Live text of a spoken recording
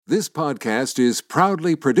This podcast is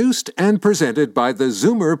proudly produced and presented by the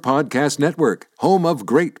Zoomer Podcast Network, home of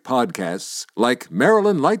great podcasts like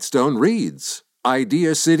Marilyn Lightstone Reads,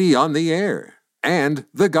 Idea City on the Air, and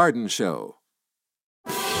The Garden Show.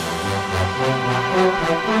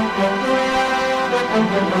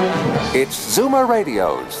 It's Zoomer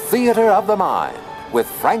Radio's Theater of the Mind with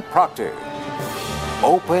Frank Proctor.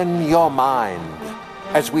 Open your mind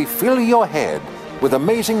as we fill your head with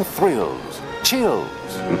amazing thrills, chills,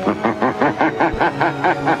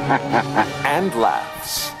 and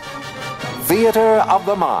laughs. Theater of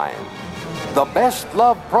the Mind. The best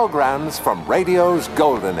love programs from radio's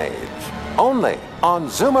golden age. Only on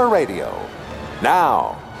Zoomer Radio.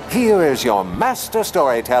 Now, here is your master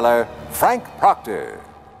storyteller, Frank Proctor.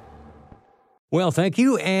 Well, thank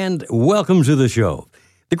you, and welcome to the show.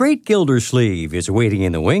 The Great Gildersleeve is waiting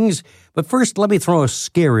in the wings, but first let me throw a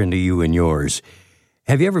scare into you and yours.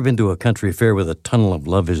 Have you ever been to a country fair where the tunnel of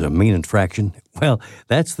love is a main attraction? Well,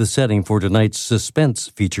 that's the setting for tonight's Suspense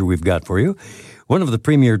feature we've got for you. One of the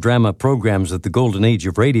premier drama programs at the golden age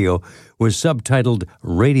of radio was subtitled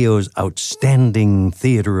Radio's Outstanding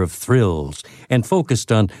Theater of Thrills and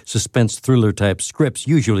focused on suspense thriller-type scripts,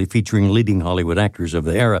 usually featuring leading Hollywood actors of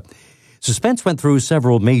the era. Suspense went through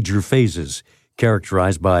several major phases,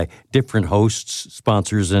 characterized by different hosts,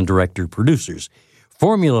 sponsors, and director-producers.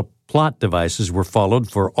 Formula plot devices were followed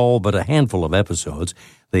for all but a handful of episodes.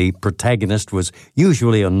 The protagonist was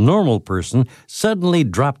usually a normal person, suddenly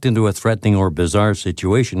dropped into a threatening or bizarre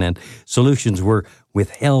situation, and solutions were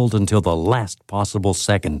withheld until the last possible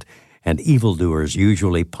second, and evildoers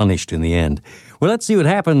usually punished in the end. Well, let's see what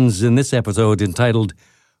happens in this episode entitled,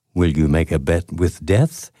 Will You Make a Bet with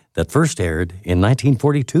Death? That first aired in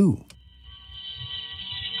 1942.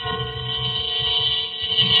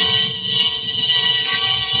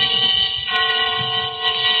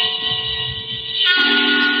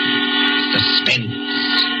 Suspense.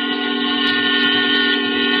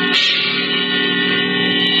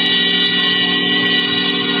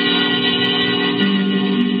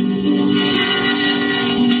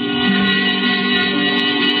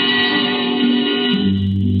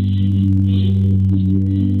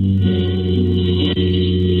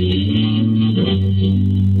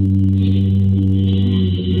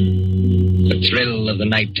 The thrill of the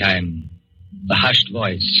nighttime, the hushed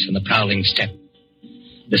voice and the prowling step.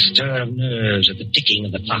 The stir of nerves at the ticking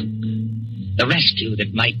of the clock. The rescue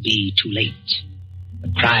that might be too late.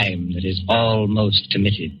 The crime that is almost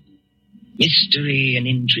committed. Mystery and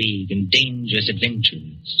intrigue and dangerous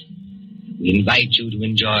adventures. We invite you to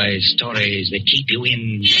enjoy stories that keep you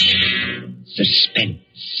in suspense.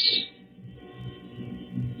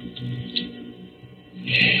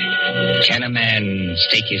 Can a man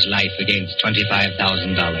stake his life against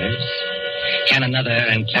 $25,000? Can another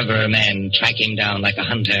and cleverer man track him down like a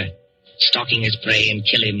hunter, stalking his prey and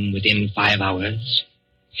kill him within 5 hours?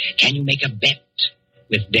 Can you make a bet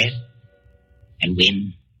with death and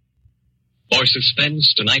win? For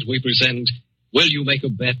Suspense, tonight we present Will You Make a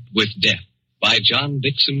Bet with Death by John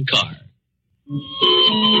Dixon Carr.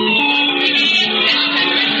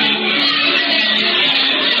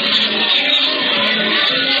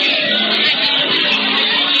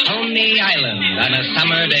 Coney Island on a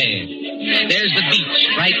summer day. There's the beach,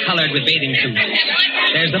 bright-colored with bathing suits.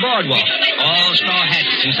 There's the boardwalk, all straw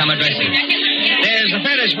hats and summer dressing. There's the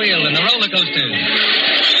Ferris wheel and the roller coasters.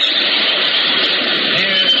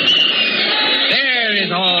 There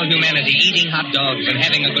is all humanity eating hot dogs and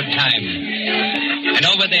having a good time. And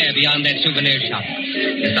over there, beyond that souvenir shop,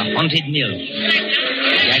 is the haunted mill.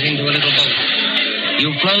 Get into a little boat.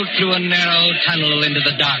 You float through a narrow tunnel into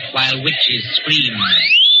the dark while witches scream.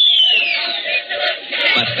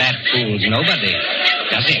 But that fools nobody,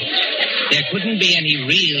 does it? There couldn't be any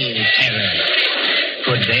real terror,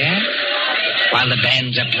 could there? While the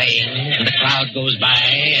bands are playing and the crowd goes by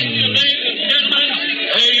and... Ladies and gentlemen,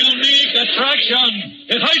 a unique attraction.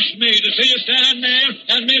 It hurts me to see you stand there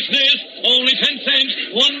and miss this. Only 10 cents,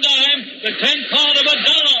 1 dime, the 10th part of $1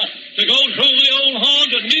 to go through the old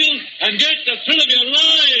haunted mill and get the thrill of your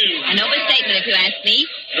life. An overstatement, if you ask me.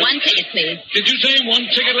 1 ticket, please. Did you say 1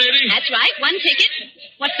 ticket, lady? That's right, 1 ticket.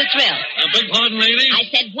 What's the thrill? Beg pardon, lady? I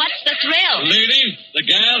said, what's the thrill? Lady, the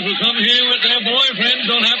gals who come here with their boyfriends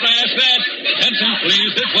don't have to ask that. Attention,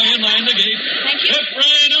 please. This way and mind the gate. Thank you. Step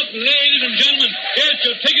right up, ladies and gentlemen. Get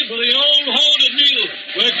your ticket for the old haunted mill,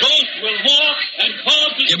 where ghosts will walk and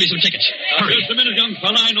corpses... Give me some tickets. Hurry. Just a minute, young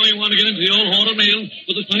fella. I know you want to get into the old haunted mill,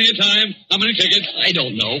 but there's plenty of time. How many tickets? I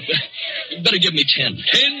don't know. Better give me 10.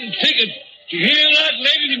 10 tickets. You hear that,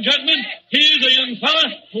 ladies and gentlemen? Here's a young fella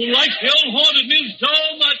who likes the old haunted mill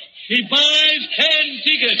so much, he buys 10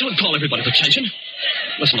 tickets. Don't call everybody's attention.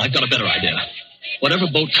 Listen, I've got a better idea. Whatever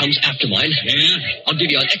boat comes after mine, I'll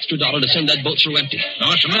give you an extra $1 to send that boat through empty.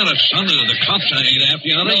 What's the matter, son? The cops ain't after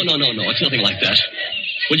you, are they? No. It's nothing like that.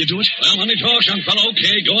 Will you do it? Well, money talks, young fellow.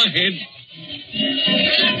 Okay, go ahead.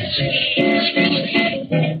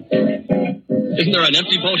 Isn't there an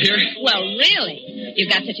empty boat here? Well, really? You've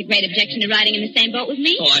got such a great objection to riding in the same boat with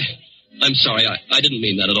me? Oh, I'm sorry. I didn't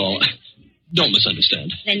mean that at all. Don't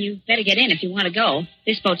misunderstand. Then you better get in if you want to go.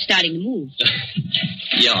 This boat's starting to move.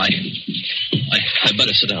 Yeah, I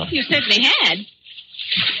better sit down. You certainly had.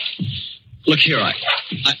 Look here, I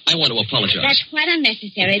want to apologize. That's quite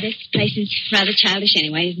unnecessary. This place is rather childish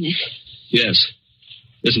anyway, isn't it? Yes,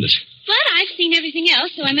 isn't it? But I've seen everything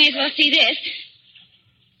else, so I may as well see this.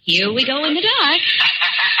 Here we go in the dark.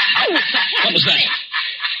 Oh, what was that?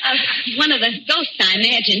 One of the ghosts, I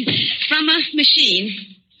imagine, from a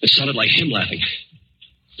machine. It sounded like him laughing.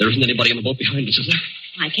 There isn't anybody on the boat behind us, is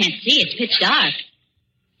there? I can't see. It's pitch dark.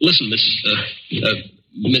 Listen,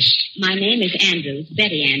 Miss... My name is Andrews,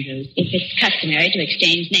 Betty Andrews. If it's customary to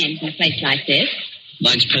exchange names in a place like this.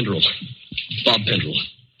 Mine's Pendrell. Bob Pendrell.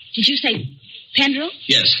 Did you say Pendrell?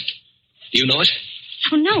 Yes. Do you know it?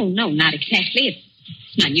 Oh, no, not exactly.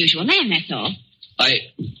 It's an unusual name, that's all.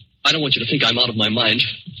 I don't want you to think I'm out of my mind,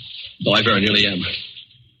 though I very nearly am.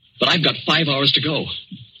 But I've got 5 hours to go.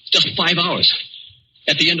 Just 5 hours.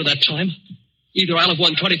 At the end of that time, either I'll have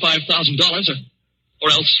won $25,000 or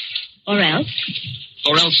else... Or else?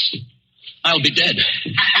 Or else I'll be dead.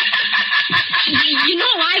 You know,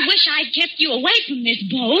 I wish I'd kept you away from this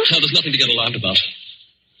boat. Well, there's nothing to get alarmed about.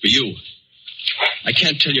 For you. I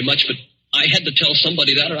can't tell you much, but I had to tell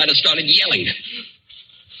somebody that or I'd have started yelling.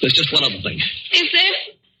 There's just one other thing. Is there?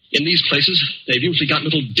 In these places, they've usually got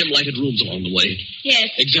little dim-lighted rooms along the way. Yes,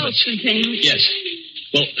 exhibits. And things. Yes.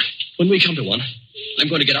 Well, when we come to one, I'm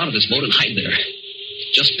going to get out of this boat and hide there.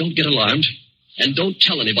 Just don't get alarmed, and don't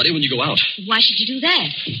tell anybody when you go out. Why should you do that?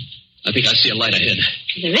 I think I see a light ahead.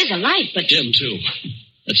 There is a light, but... Dim, too.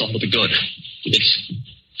 That's all to the good.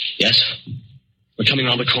 Yes. We're coming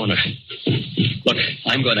around the corner. Look,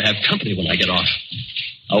 I'm going to have company when I get off.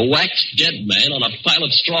 A waxed dead man on a pile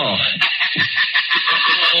of straw.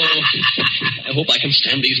 Oh, I hope I can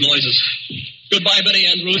stand these noises. Goodbye, Betty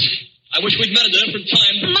Andrews. I wish we'd met at a different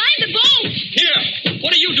time. Mind the boat! Here,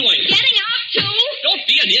 what are you doing? Getting off, too? Don't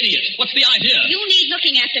be an idiot. What's the idea? You need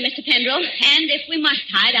looking after, Mr. Pendrell. And if we must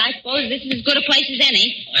hide, I suppose this is as good a place as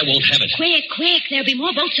any. I won't have it. Quick. There'll be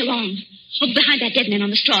more boats along. Oh, behind that dead man on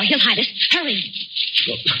the straw. He'll hide us. Hurry.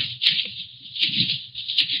 Well,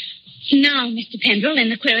 now, Mr. Pendrell, in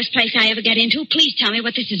the queerest place I ever get into, please tell me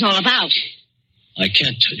what this is all about. I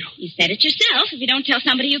can't tell you. You said it yourself. If you don't tell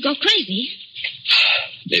somebody, you'll go crazy.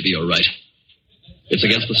 Maybe you're right. It's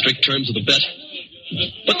against the strict terms of the bet.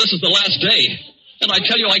 But this is the last day. And I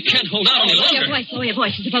tell you, I can't hold out any longer. Lower your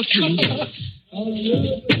voice. There's a boat coming.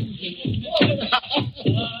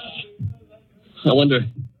 I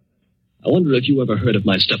wonder if you ever heard of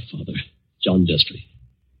my stepfather, John Destry.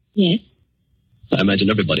 Yes. I imagine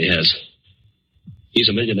everybody has. He's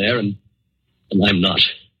a millionaire, and I'm not.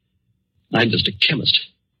 I'm just a chemist,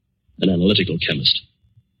 an analytical chemist.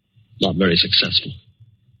 Not very successful.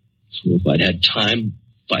 So if I'd had time,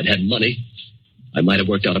 if I'd had money, I might have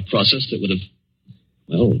worked out a process that would have,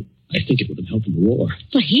 well, I think it would have helped in the war.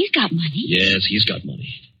 But he's got money. Yes, he's got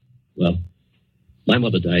money. Well, my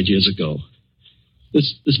mother died years ago.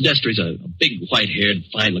 This Destry's a big, white-haired,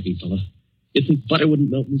 fine-looking fella. You'd think butter wouldn't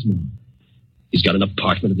melt in his mouth. He's got an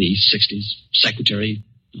apartment in the East 60s, secretary,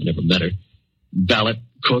 I never met her, valet,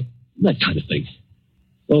 cook, that kind of thing.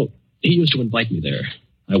 Well, he used to invite me there.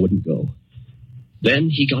 I wouldn't go. Then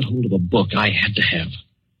he got hold of a book I had to have,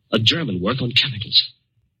 a German work on chemicals.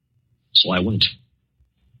 So I went.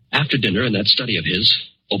 After dinner in that study of his,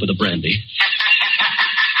 over the brandy.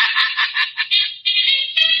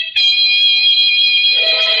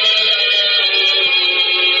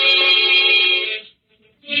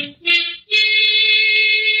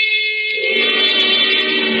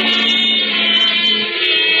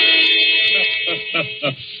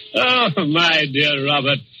 Oh, my dear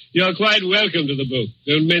Robert, you're quite welcome to the book.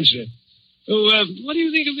 Don't mention it. Oh, what do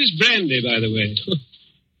you think of this brandy, by the way?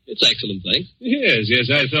 It's excellent, thanks. Yes,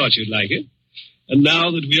 I thought you'd like it. And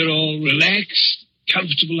now that we're all relaxed,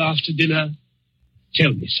 comfortable after dinner,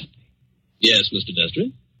 tell me something. Yes, Mr.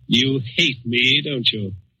 Destry? You hate me, don't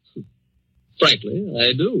you? Frankly,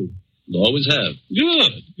 I do. And always have.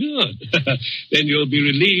 Good. Then you'll be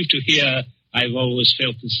relieved to hear I've always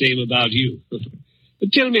felt the same about you.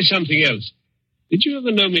 But tell me something else. Did you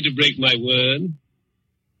ever know me to break my word?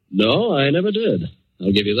 No, I never did.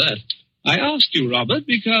 I'll give you that. I asked you, Robert,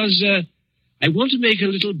 because I want to make a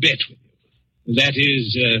little bet with you. That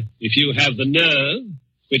is, if you have the nerve,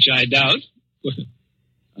 which I doubt.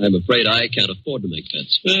 I'm afraid I can't afford to make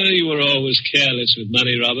bets. You were always careless with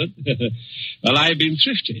money, Robert. Well, I've been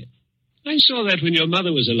thrifty. I saw that when your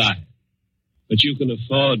mother was alive. But you can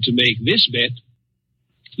afford to make this bet.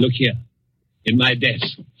 Look here, in my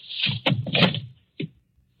desk.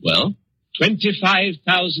 Well?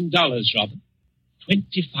 $25,000, Robert.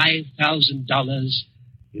 $25,000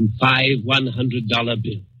 in 5 $100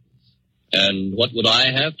 bills. And what would I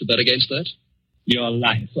have to bet against that? Your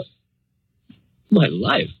life. My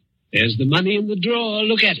life? There's the money in the drawer.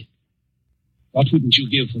 Look at it. What wouldn't you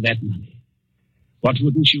give for that money? What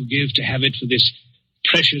wouldn't you give to have it for this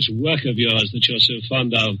precious work of yours that you're so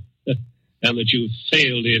fond of and that you've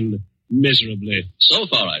failed in miserably? So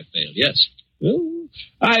far I've failed, yes. Well,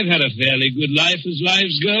 I've had a fairly good life as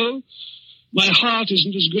lives go. My heart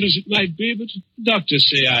isn't as good as it might be, but doctors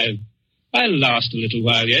say I'll last a little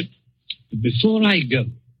while yet. But before I go,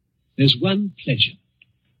 there's one pleasure,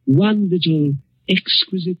 one little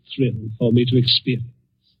exquisite thrill for me to experience.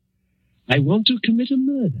 I want to commit a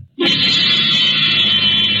murder.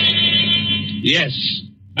 Yes,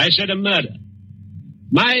 I said a murder.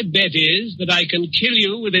 My bet is that I can kill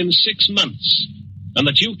you within 6 months, and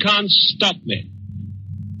that you can't stop me,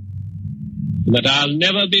 and that I'll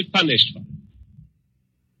never be punished for it.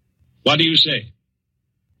 What do you say?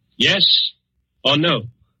 Yes or no?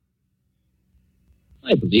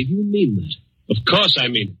 I believe you mean that. Of course I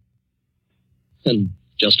mean it. And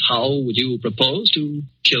just how would you propose to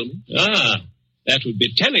kill me? That would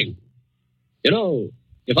be telling. You know,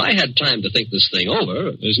 if I had time to think this thing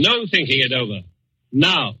over... There's no thinking it over.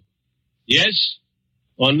 Now. Yes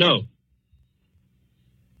or no?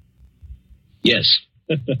 Yes.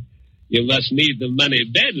 You must need the money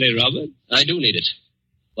badly, Robert. I do need it.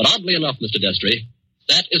 But oddly enough, Mr. Destry,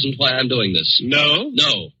 that isn't why I'm doing this. No?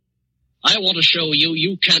 No. I want to show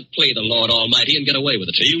you can't play the Lord Almighty and get away with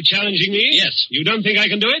it. Are you challenging me? Yes. You don't think I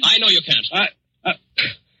can do it? I know you can't.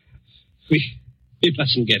 We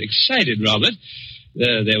mustn't get excited, Robert.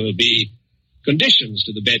 There will be conditions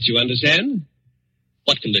to the bet, you understand?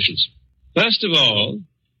 What conditions? First of all,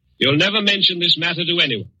 you'll never mention this matter to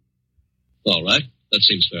anyone. All right. That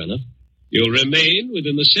seems fair enough. You'll remain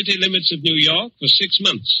within the city limits of New York for 6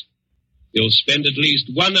 months. You'll spend at least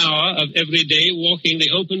 1 hour of every day walking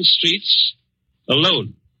the open streets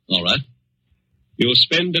alone. All right. You'll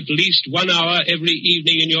spend at least 1 hour every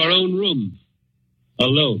evening in your own room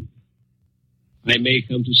alone. I may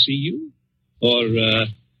come to see you, or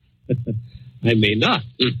I may not.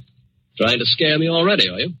 Trying to scare me already,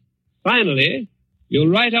 are you? Finally, you'll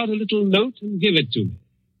write out a little note and give it to me.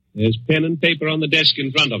 There's pen and paper on the desk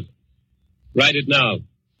in front of you. Write it now.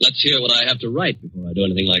 Let's hear what I have to write before I do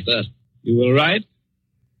anything like that. You will write,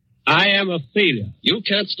 I am a failure. You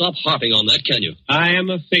can't stop harping on that, can you? I am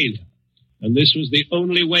a failure, and this was the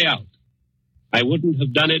only way out. I wouldn't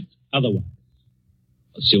have done it otherwise.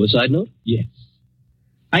 A suicide note? Yes.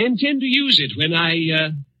 I intend to use it when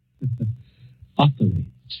I operate.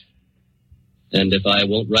 And if I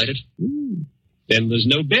won't write it? Then there's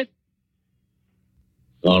no bet.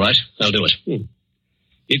 All right, I'll do it.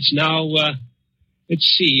 It's now, let's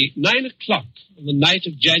see, 9 o'clock on the night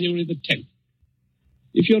of January the 10th.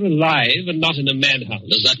 If you're alive and not in a madhouse...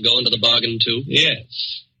 Does that go into the bargain, too?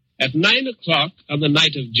 Yes. At 9 o'clock on the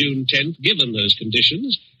night of June 10th, given those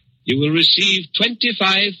conditions, you will receive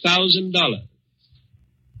 $25,000.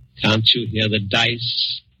 Can't you hear the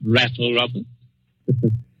dice rattle, Robert?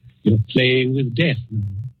 You're playing with death now.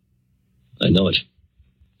 I know it.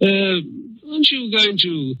 Aren't you going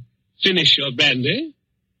to finish your brandy?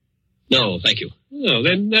 No, thank you. Oh,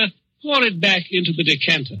 then pour it back into the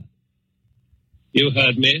decanter. You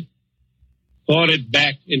heard me. Pour it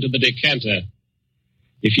back into the decanter.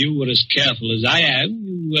 If you were as careful as I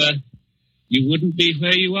am, you wouldn't be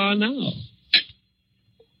where you are now.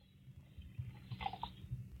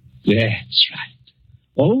 That's right.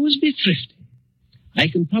 Always be thrifty. I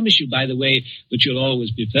can promise you, by the way, that you'll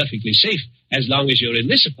always be perfectly safe as long as you're in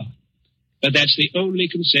this apartment. But that's the only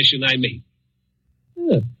concession I make.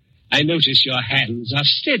 I notice your hands are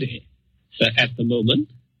steady at the moment.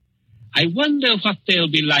 I wonder what they'll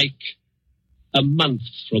be like a month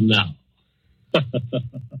from now.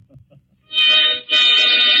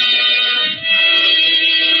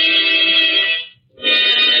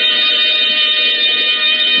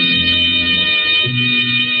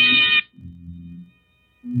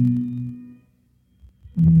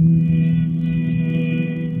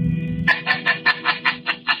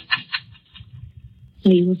 So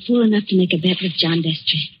you were fool enough to make a bet with John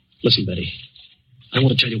Destry. Listen, Betty, I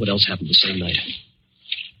want to tell you what else happened the same night.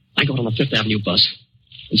 I got on the Fifth Avenue bus.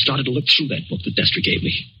 and started to look through that book that Destry gave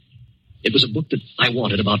me. It was a book that I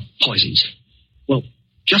wanted about poisons. Well,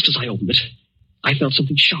 just as I opened it, I felt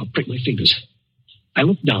something sharp prick my fingers. I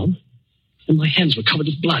looked down, and my hands were covered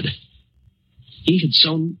with blood. He had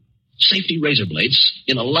sewn safety razor blades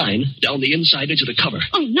in a line down the inside edge of the cover.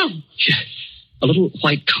 Oh, no. Yeah. A little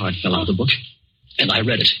white card fell out of the book, and I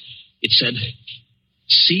read it. It said,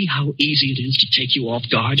 "See how easy it is to take you off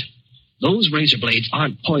guard? Those razor blades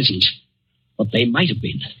aren't poisoned, but they might have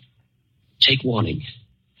been. Take warning."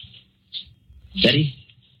 Betty,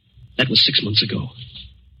 that was 6 months ago.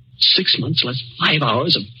 6 months less 5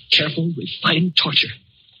 hours of careful, refined torture.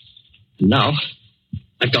 And now,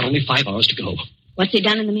 I've got only 5 hours to go. What's he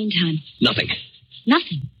done in the meantime? Nothing.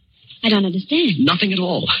 Nothing. I don't understand. Nothing at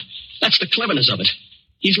all. That's the cleverness of it.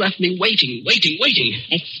 He's left me waiting.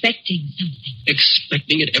 Expecting something.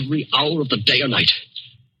 Expecting it every hour of the day or night.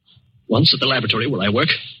 Once at the laboratory where I work,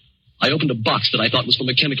 I opened a box that I thought was from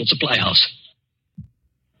a chemical supply house.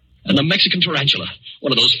 And a Mexican tarantula,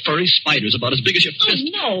 one of those furry spiders about as big as your fist,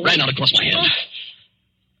 ran out across my hand.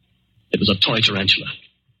 It was a toy tarantula.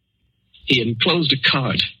 He enclosed a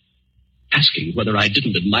card, asking whether I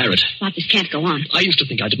didn't admire it. But this can't go on. I used to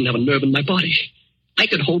think I didn't have a nerve in my body. I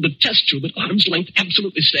could hold the test tube at arm's length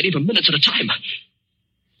absolutely steady for minutes at a time.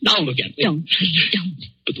 Now look at me. Don't, please, don't.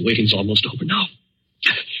 But the waiting's almost over now.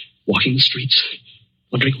 Walking the streets,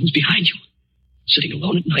 wondering who's behind you. Sitting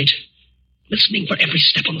alone at night, listening for every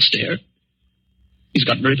step on the stair. He's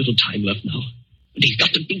got very little time left now, and he's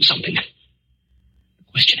got to do something.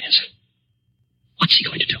 The question is, what's he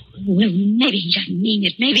going to do? Well, maybe he doesn't mean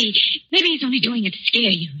it. Maybe he's only doing it to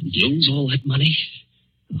scare you. Lose all that money?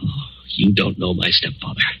 Oh, you don't know my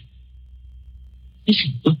stepfather.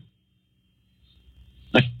 Listen. Huh?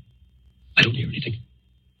 I don't hear anything.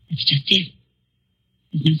 That's just it.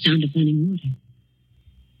 There's no sound of running water.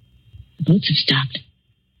 The boats have stopped.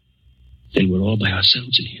 Then we're all by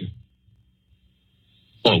ourselves in here.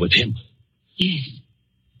 Or with him. Yes.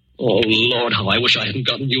 Oh, Lord, how I wish I hadn't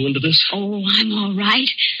gotten you into this. Oh, I'm all right.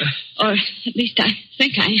 Or at least I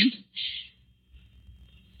think I am.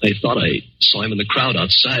 I thought I saw him in the crowd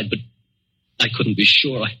outside, but I couldn't be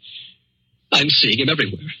sure. I'm seeing him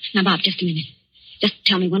everywhere. Now, Bob, just a minute. Just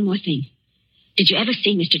tell me one more thing. Did you ever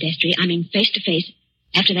see Mr. Destry, face to face,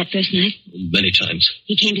 after that first night? Many times.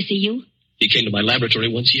 He came to see you? He came to my laboratory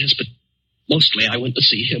once, yes, but mostly I went to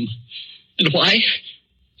see him. And why?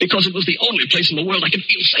 Because it was the only place in the world I could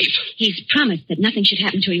feel safe. He's promised that nothing should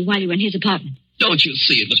happen to you while you were in his apartment. Don't you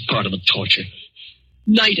see it was part of the torture?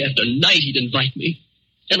 Night after night he'd invite me,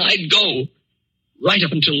 and I'd go, right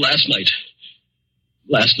up until last night.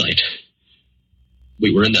 Last night,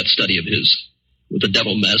 we were in that study of his, with the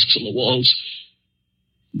devil masks on the walls,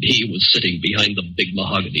 and he was sitting behind the big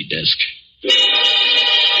mahogany desk.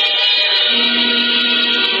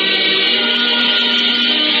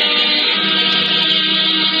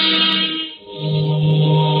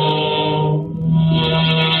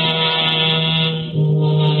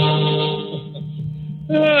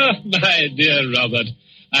 My dear Robert,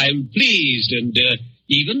 I'm pleased and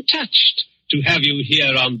even touched to have you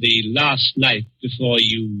here on the last night before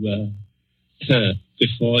you...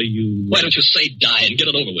 Why don't you say die and get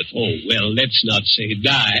it over with? Oh, well, let's not say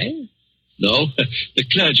die. No, the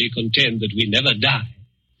clergy contend that we never die.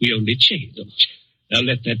 We only change. Now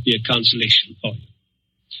let that be a consolation for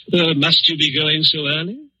you. Must you be going so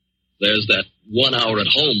early? There's that 1 hour at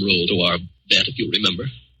home rule to our bet, if you remember.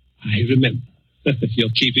 I remember. You're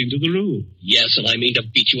keeping to the rule. Yes, and I mean to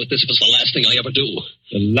beat you at this if it's the last thing I ever do.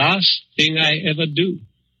 The last thing I ever do.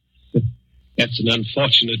 That's an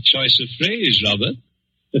unfortunate choice of phrase, Robert.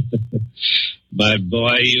 My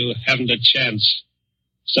boy, you haven't a chance.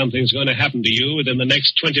 Something's going to happen to you within the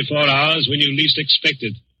next 24 hours when you least expect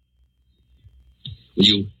it. Will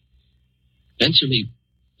you answer me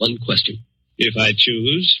one question? If I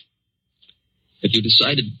choose. Have you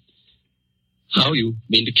decided how you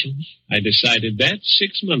mean to kill me? I decided that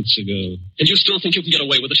 6 months ago. And you still think you can get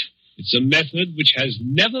away with it? It's a method which has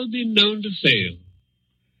never been known to fail.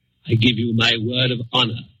 I give you my word of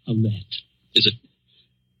honor on that. Is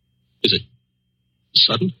it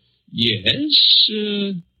sudden? Yes,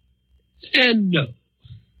 and no.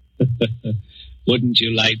 Wouldn't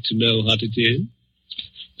you like to know what it is?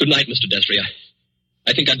 Good night, Mr. Destry.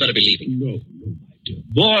 I think I'd better be leaving. No, my dear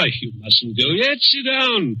boy, you mustn't go yet. Sit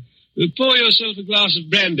down. Pour yourself a glass of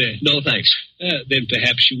brandy. No, thanks. Then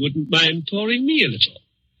perhaps you wouldn't mind pouring me a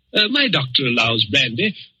little. My doctor allows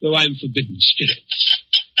brandy, though I'm forbidden spirits.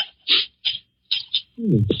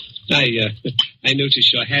 I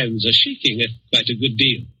notice your hands are shaking quite a good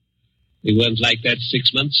deal. They weren't like that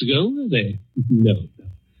 6 months ago, were they? No.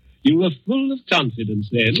 You were full of confidence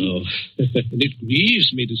then. Oh. And it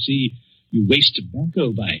grieves me to see you waste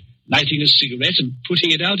tobacco by lighting a cigarette and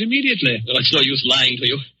putting it out immediately. Well, it's no use lying to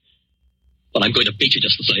you. But I'm going to beat you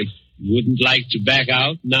just the same. You wouldn't like to back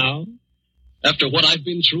out now? After what I've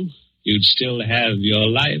been through, You'd still have your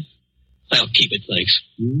life. I'll keep it, thanks.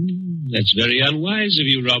 That's very unwise of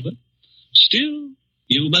you, Robert. Still,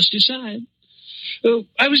 you must decide. Oh,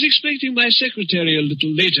 I was expecting my secretary a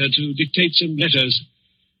little later to dictate some letters.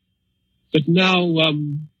 But now,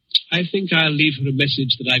 I think I'll leave her a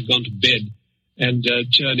message that I've gone to bed and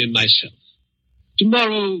turn in myself.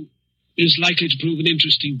 Tomorrow is likely to prove an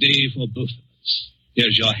interesting day for both of us.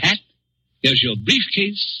 Here's your hat, here's your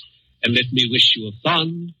briefcase, and let me wish you a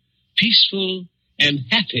fond, peaceful, and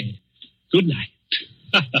happy good night.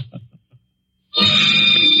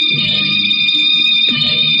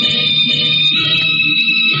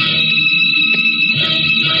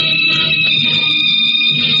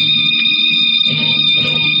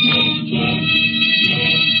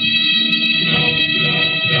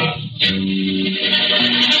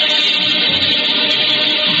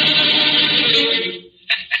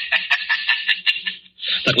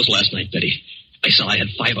 That was last night, Betty. I saw I had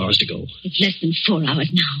 5 hours to go. It's less than 4 hours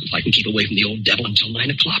now. If I can keep away from the old devil until 9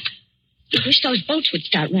 o'clock. I wish those boats would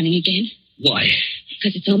start running again. Why?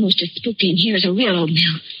 Because it's almost as spooky in here as a real old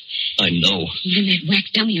mill. I know. Even that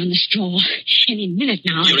wax dummy on the straw. Any minute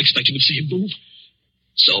now. You're expecting to see him move?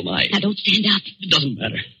 So am I. Now, don't stand up. It doesn't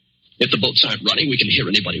matter. If the boats aren't running, we can hear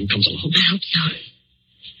anybody who comes along. I hope so.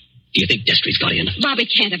 Do you think Destry's got in? Bobby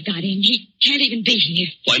can't have got in. He can't even be here.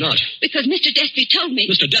 Why not? Because Mr. Destry told me.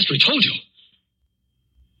 Mr. Destry told you.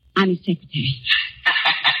 I'm his secretary.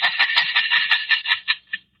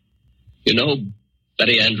 You know,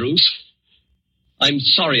 Betty Andrews, I'm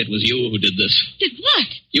sorry it was you who did this. Did what?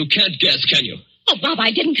 You can't guess, can you? Oh, Bob,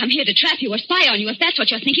 I didn't come here to trap you or spy on you. If that's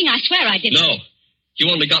what you're thinking, I swear I didn't. No. You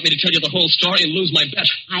only got me to tell you the whole story and lose my bet.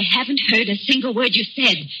 I haven't heard a single word you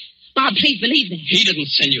said. Bob, please believe that. He didn't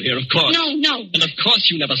send you here, of course. No. And of course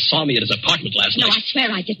you never saw me at his apartment last No, night. I swear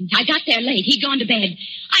I didn't. I got there late. He'd gone to bed.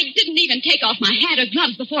 I didn't even take off my hat or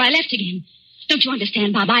gloves before I left again. Don't you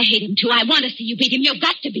understand, Bob? I hate him, too. I want to see you beat him. You've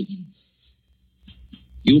got to beat him.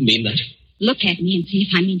 You mean that? Look at me and see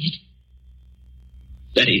if I mean it.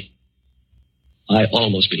 Betty, I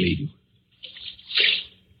almost believe you.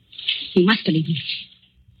 You must believe me.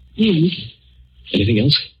 And Anything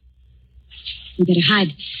else? you better hide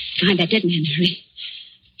behind that dead man. Hurry.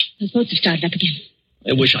 Those boats have started up again.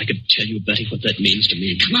 I wish I could tell you, Betty, what that means to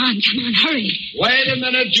me. Come on, hurry. Wait a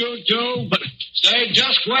minute, you two. But Stay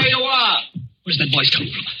just where you are. where's that voice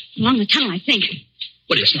coming from? Along the tunnel, I think.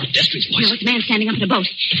 Well, it's not Destry's voice. No, it's a man standing up in a boat.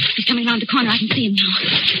 He's coming around the corner. I can see him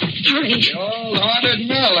now. Hurry. The old haunted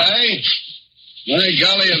mill, eh? My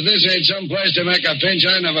golly, if this ain't some place to make a pinch,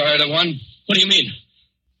 I never heard of one. What do you mean?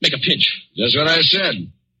 Make a pinch? Just what I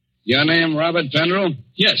said. Your name, Robert Pendrell?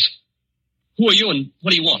 Yes. Who are you and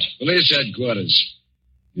what do you want? Police headquarters.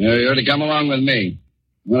 You're to come along with me.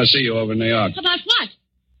 I want to see you over in New York. About what?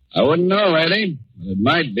 I wouldn't know, lady. But it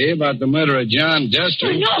might be about the murder of John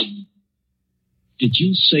Destry. Oh, no. Did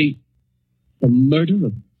you say the murder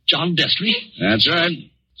of John Destry? That's right.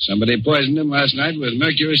 Somebody poisoned him last night with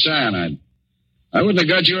mercury cyanide. I wouldn't have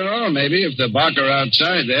got you at all, maybe, if the barker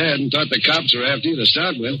outside there hadn't thought the cops were after you to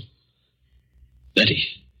start with. Betty,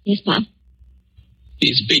 Yes, Bob.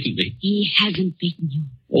 he's beaten me. He hasn't beaten you.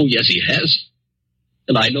 Oh, yes, he has.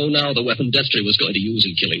 And I know now the weapon Destry was going to use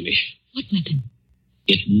in killing me. What weapon?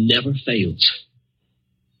 It never fails.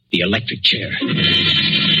 The electric chair.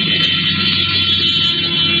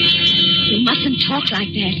 You mustn't talk like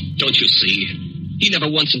that. Don't you see? He never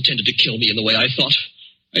once intended to kill me in the way I thought.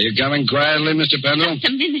 Are you coming quietly, Mr. Pendrell? Just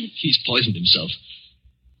a minute. He's poisoned himself.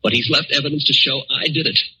 But he's left evidence to show I did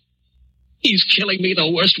it. He's killing me the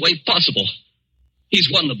worst way possible. He's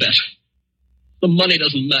won the bet. The money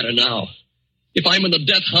doesn't matter now. If I'm in the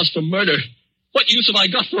death house for murder, what use have I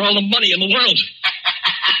got for all the money in the world?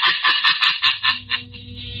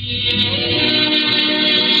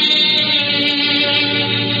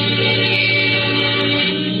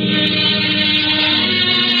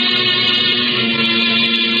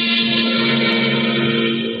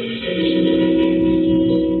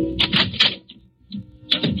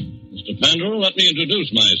 Pendrell, let me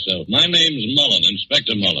introduce myself. My name's Mullen,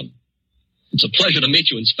 Inspector Mullen. It's a pleasure to meet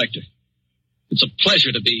you, Inspector. It's a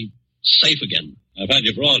pleasure to be safe again. I've had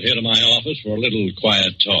you brought here to my office for a little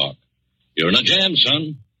quiet talk. You're in a jam,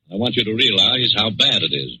 son. I want you to realize how bad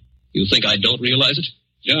it is. You think I don't realize it?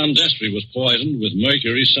 John Destry was poisoned with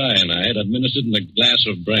mercury cyanide administered in a glass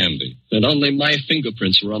of brandy. And only my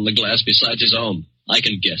fingerprints were on the glass besides his own. I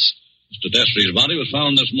can guess. Mr. Destry's body was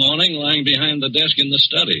found this morning lying behind the desk in the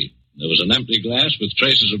study. There was an empty glass with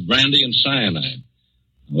traces of brandy and cyanide.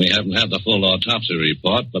 We haven't had the full autopsy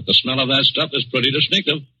report, but the smell of that stuff is pretty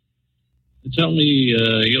distinctive. Tell me,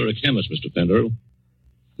 you're a chemist, Mr. Penderell.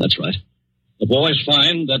 That's right. The boys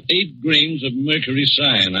find that 8 grains of mercury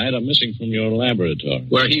cyanide are missing from your laboratory.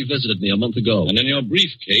 Where he visited me a month ago. And in your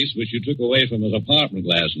briefcase, which you took away from his apartment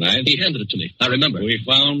last night... He handed it to me. I remember. We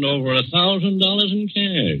found over $1,000 in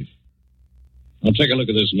cash. Now, take a look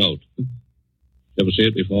at this note. You ever see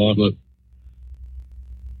it before? Look.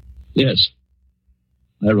 Yes.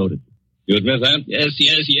 I wrote it. You admit that? Yes.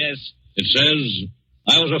 It says,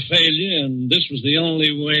 I was a failure, and this was the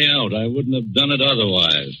only way out. I wouldn't have done it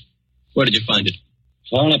otherwise. Where did you find it?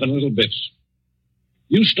 Torn up in little bits.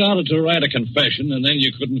 You started to write a confession, and then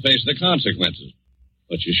you couldn't face the consequences.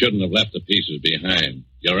 But you shouldn't have left the pieces behind.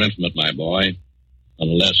 You're intimate, my boy.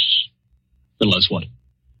 Unless what?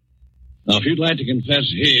 Now, if you'd like to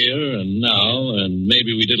confess here and now, and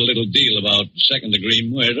maybe we did a little deal about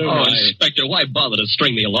second-degree murder... Oh, Inspector, why bother to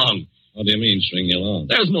string me along? What do you mean, string you along?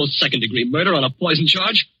 There's no second-degree murder on a poison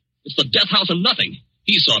charge. It's the death house and nothing.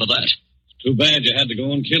 He saw to that. Too bad you had to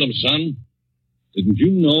go and kill him, son. Didn't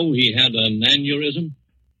you know he had an aneurysm?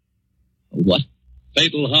 What?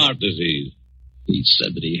 Fatal heart disease. He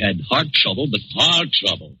said that he had heart trouble, but... Heart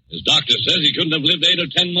trouble? His doctor says he couldn't have lived 8 or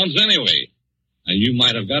 10 months anyway. And you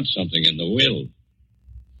might have got something in the will.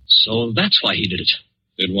 So that's why he did it.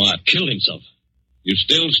 Did what? Killed himself. You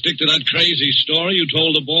still stick to that crazy story you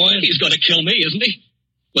told the boys? He's going to kill me, isn't he?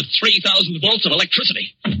 With 3,000 volts of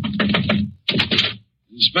electricity.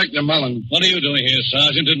 Inspector Mullen. What are you doing here,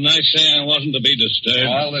 Sergeant? Didn't I say I wasn't to be disturbed?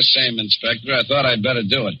 All the same, Inspector. I thought I'd better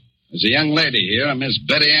do it. There's a young lady here, a Miss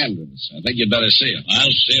Betty Andrews. I think you'd better see her. I'll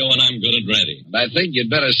see her when I'm good and ready. But I think you'd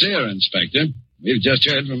better see her, Inspector. We've just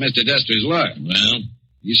heard from Mr. Destry's lawyer. Well?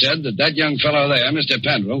 He said that young fellow there, Mr.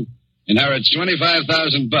 Penderell, inherits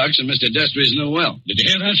 $25,000 in Mr. Destry's new will. Did you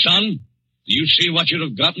hear that, son? Do you see what you'd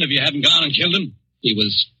have gotten if you hadn't gone and killed him? He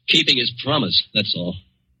was keeping his promise, that's all.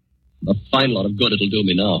 A fine lot of good it'll do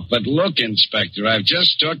me now. But look, Inspector, I've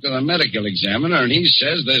just talked to the medical examiner, and he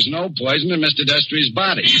says there's no poison in Mr. Destry's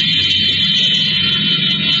body.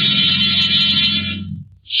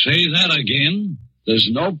 Say that again? There's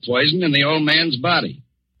no poison in the old man's body.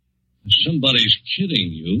 Somebody's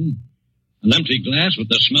kidding you. An empty glass with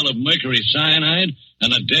the smell of mercury cyanide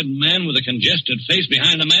and a dead man with a congested face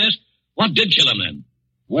behind a mask? What did kill him then?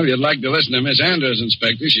 Well, you'd like to listen to Miss Andrews,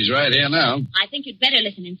 Inspector. She's right here now. I think you'd better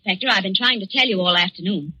listen, Inspector. I've been trying to tell you all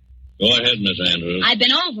afternoon. Go ahead, Miss Andrews. I've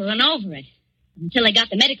been over and over it. Until I got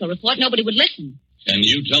the medical report, nobody would listen. Can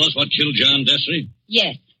you tell us what killed John Destry?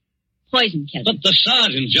 Yes. Poison killed him. But the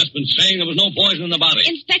sergeant's just been saying there was no poison in the body.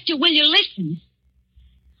 Inspector, will you listen?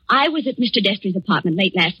 I was at Mr. Destry's apartment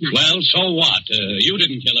late last night. Well, so what? You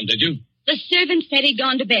didn't kill him, did you? The servant said he'd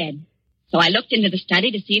gone to bed. So I looked into the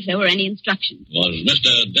study to see if there were any instructions. Was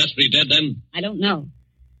Mr. Destry dead then? I don't know.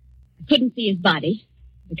 I couldn't see his body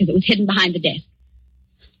because it was hidden behind the desk.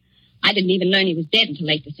 I didn't even learn he was dead until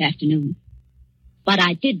late this afternoon. But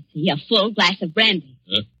I did see a full glass of brandy.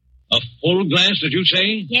 A full glass, did you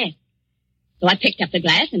say? Yes. So I picked up the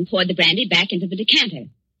glass and poured the brandy back into the decanter.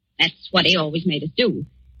 That's what he always made us do.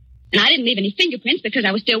 And I didn't leave any fingerprints because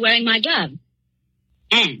I was still wearing my gloves.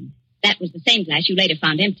 And that was the same glass you later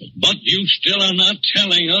found empty. But you still are not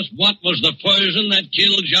telling us what was the poison that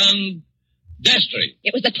killed John Destry.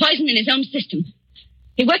 It was the poison in his own system.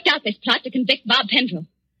 He worked out this plot to convict Bob Penderell.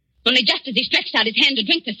 Only just as he stretched out his hand to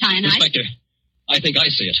drink the cyanide... Inspector, I think I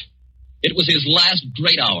see it. It was his last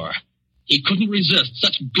great hour. He couldn't resist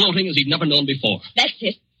such gloating as he'd never known before. That's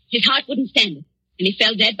it. His heart wouldn't stand it, and he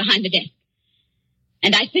fell dead behind the desk.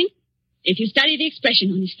 And I think, if you study the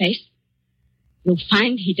expression on his face, you'll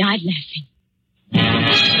find he died laughing.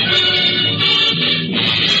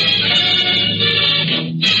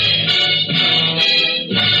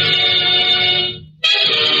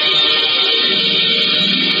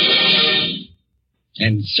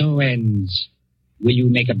 And so ends Will You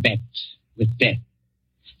Make a Bet with Death?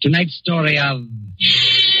 Tonight's story of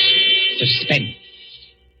Suspense.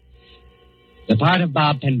 The part of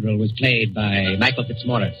Bob Penderell was played by Michael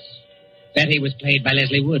Fitzmaurice. Betty was played by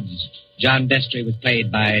Leslie Woods. John Destry was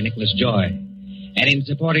played by Nicholas Joy. And in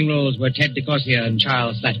supporting roles were Ted DeCorsia and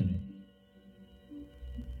Charles Slattery.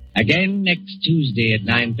 Again next Tuesday at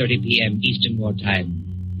 9:30 p.m. Eastern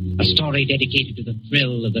Wartime. A story dedicated to the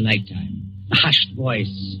thrill of the nighttime, the hushed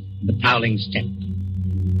voice, the prowling step.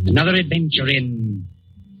 Another adventure in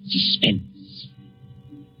Suspense.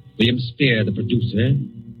 William Spear, the producer,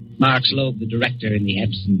 Mark Slobe, the director in the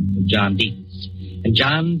absence of John Dietz, and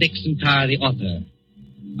John Dixon Carr, the author,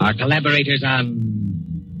 Our collaborators on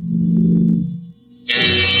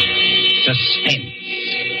Suspense.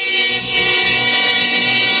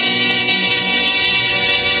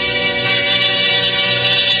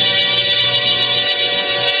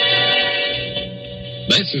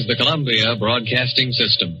 This is the Columbia Broadcasting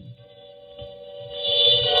System.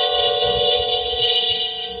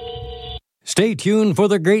 Stay tuned for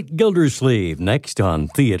The Great Gildersleeve, next on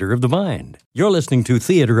Theater of the Mind. You're listening to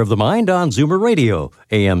Theater of the Mind on Zoomer Radio,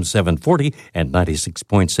 AM 740 and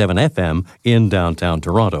 96.7 FM in downtown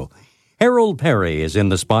Toronto. Harold Perry is in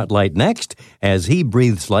the spotlight next as he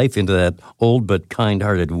breathes life into that old but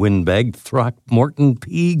kind-hearted windbag, Throckmorton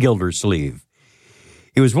P. Gildersleeve.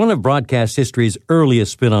 It was one of broadcast history's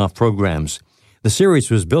earliest spin-off programs. The series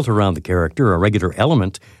was built around the character, a regular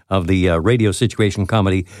element of the radio situation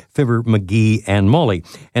comedy Fibber, McGee, and Molly.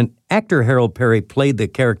 And actor Harold Perry played the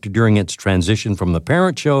character during its transition from the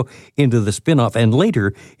parent show into the spin-off and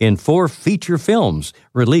later in 4 feature films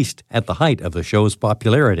released at the height of the show's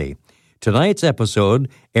popularity. Tonight's episode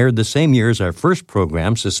aired the same year as our first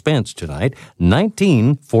program, Suspense, tonight,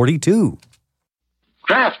 1942.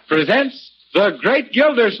 Kraft presents The Great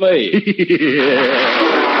Gildersleeve.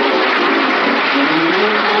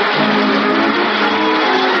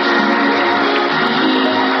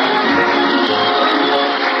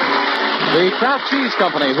 The Kraft Cheese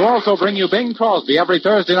Company, who also bring you Bing Crosby every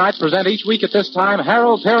Thursday night, present each week at this time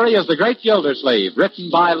Harold Perry as the Great Gildersleeve, written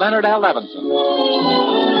by Leonard L. Levinson.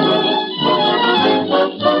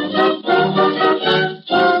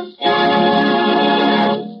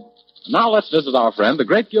 Now let's visit our friend, the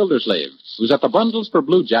Great Gildersleeve, who's at the Bundles for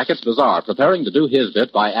Blue Jackets Bazaar, preparing to do his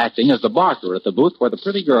bit by acting as the barker at the booth where the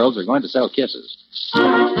pretty girls are going to sell kisses.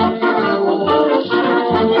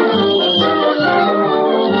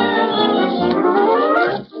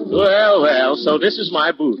 Well, so this is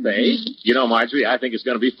my booth, eh? You know, Marjorie, I think it's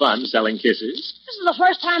going to be fun selling kisses. This is the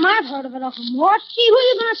first time I've heard of it, Uncle Mort. Gee, who are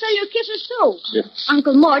you going to sell your kisses to? Yeah.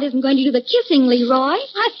 Uncle Mort isn't going to do the kissing, Leroy.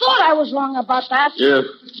 I thought I was wrong about that.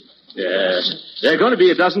 Yes. There are going to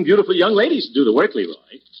be a dozen beautiful young ladies to do the work,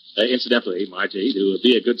 Leroy. Incidentally, Margie, to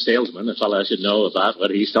be a good salesman, a fellow should know about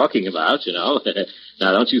what he's talking about, you know.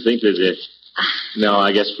 Now, don't you think that... No,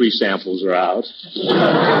 I guess free samples are out.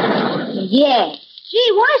 Yeah.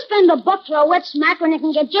 Gee, why spend $1 for a wet smack when you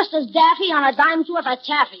can get just as daffy on a dime's worth of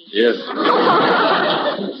taffy? Yes.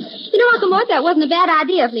 You know, Uncle Mort, that wasn't a bad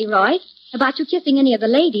idea of Leroy, about you kissing any of the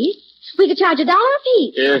ladies. We could charge $1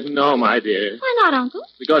 apiece. No, my dear. Why not, Uncle?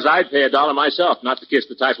 Because I'd pay $1 myself, not to kiss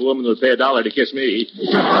the type of woman who would pay $1 to kiss me.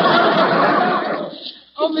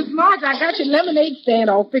 Oh, Miss Marge, I got your lemonade stand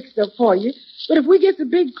all fixed up for you. But if we get a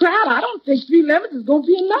big crowd, I don't think 3 lemons is going to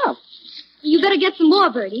be enough. You better get some more,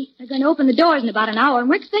 Bertie. They're going to open the doors in about an hour, and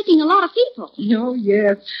we're expecting a lot of people. Oh,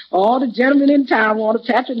 yes. All the gentlemen in town want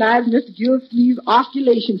to patronize Mr. Gildersleeve's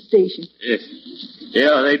osculation station.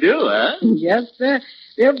 Yeah, they do, huh? Yes, sir.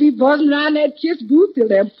 They'll be buzzing around that kiss booth till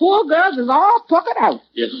their poor girls is all puckered out.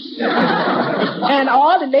 Yes. And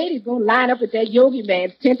all the ladies going to line up at that Yogi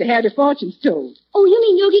man's tent to have their fortunes told. Oh, you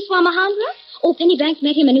mean Yogi Swamahandra? Oh, Penny Banks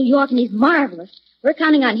met him in New York, and he's marvelous. We're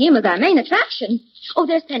counting on him as our main attraction. Oh,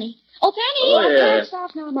 there's Penny. Oh, Penny! Oh, yeah. Thanks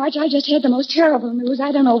off now, Marge. I just had the most terrible news.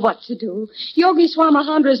 I don't know what to do. Yogi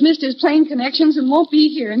Swamahandra's missed his plane connections and won't be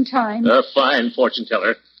here in time. Fine, fortune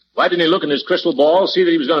teller. Why didn't he look in his crystal ball, see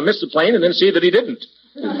that he was going to miss the plane, and then see that he didn't?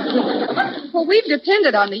 Well, we've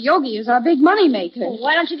depended on the Yogi as our big money maker. Well,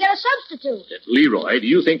 why don't you get a substitute? Leroy, do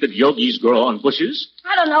you think that yogis grow on bushes?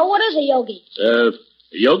 I don't know. What is a yogi? A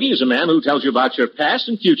yogi is a man who tells you about your past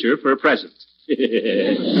and future for a present.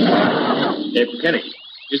 Penny,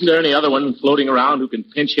 isn't there any other one floating around who can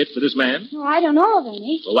pinch hit for this man? No, I don't know of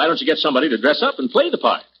any. Well, why don't you get somebody to dress up and play the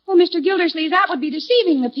part? Well, Mr. Gildersleeve, that would be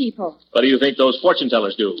deceiving the people. What do you think those fortune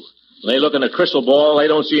tellers do? When they look in a crystal ball, they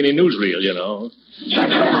don't see any newsreel, you know.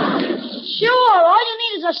 Sure, all you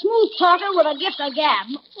need is a smooth talker with a gift of gab,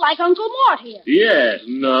 like Uncle Mort here. Yes.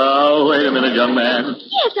 No, wait a minute, young man.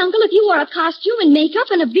 Yes, Uncle, if you wore a costume and makeup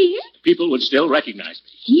and a beard. People would still recognize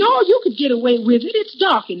me. No, you could get away with it. It's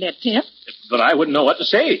dark in that tent. But I wouldn't know what to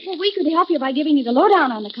say. Well, we could help you by giving you the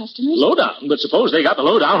lowdown on the customers. Lowdown? But suppose they got the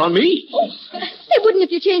lowdown on me. Oh, they wouldn't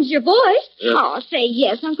if you changed your voice. Say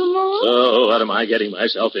yes, Uncle Mort. Oh, what am I getting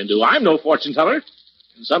myself into? I'm no fortune teller.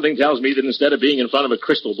 And something tells me that instead of being in front of a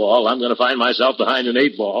crystal ball, I'm going to find myself behind an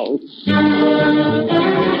 8-ball.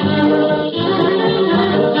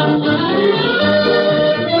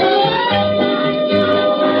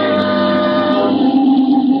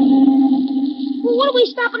 What are we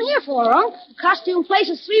stopping here for, Unc? The costume place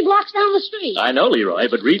is 3 blocks down the street. I know, Leroy,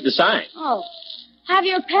 but read the sign. Oh. Have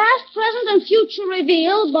your past, present, and future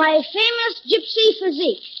revealed by famous gypsy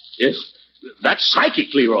physique. Yes. That's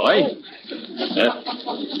psychic, Leroy.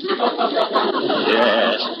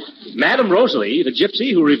 Yes. Madame Rosalie, the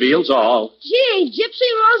gypsy who reveals all. Gee, Gypsy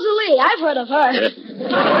Rosalie. I've heard of her.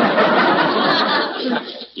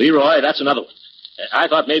 Leroy, that's another one. I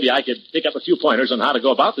thought maybe I could pick up a few pointers on how to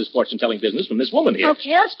go about this fortune-telling business from this woman here.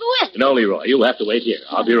 Okay, let's go in. No, Leroy, you'll have to wait here.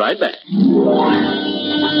 I'll be right back.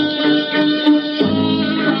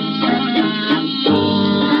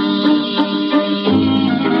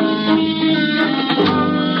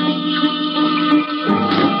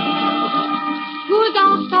 Good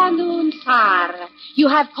afternoon, sir. You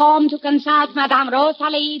have come to consult Madame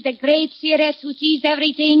Rosalie, the great seeress who sees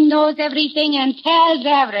everything, knows everything, and tells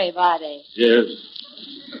everybody. Yes.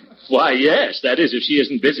 Why, yes. That is, if she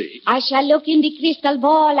isn't busy. I shall look in the crystal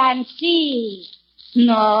ball and see.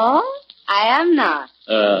 No, I am not.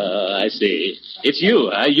 I see. It's you,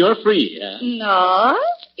 huh? You're free, huh? No,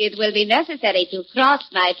 it will be necessary to cross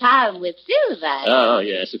my palm with silver. Oh,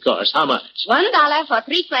 yes, of course. How much? $1 for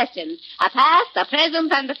 3 questions. A past, a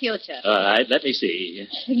present, and a future. All right, let me see.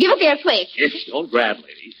 Give it here quick. Don't grab,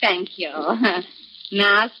 lady. Thank you.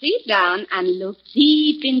 Now sit down and look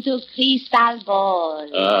deep into crystal ball.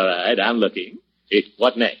 All right, I'm looking.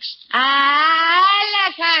 What next?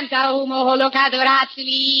 Alla canta umo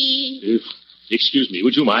holocadorazzoli. Excuse me,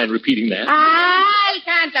 would you mind repeating that? Al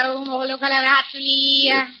canta umo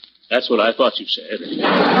holocadorazzoli. That's what I thought you said.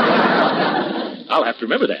 I'll have to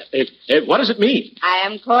remember that. What does it mean? I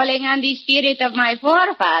am calling on the spirit of my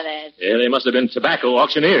forefathers. Yeah, they must have been tobacco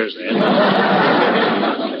auctioneers then.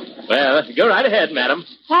 Well, go right ahead, madam.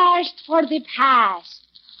 First for the past.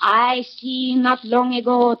 I see not long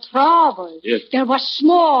ago trouble. Yes. There was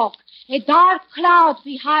smoke, a dark cloud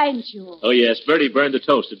behind you. Oh, yes, Bertie burned the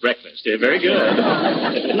toast at breakfast. Yeah, very good.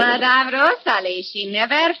 Madame Rosalie, she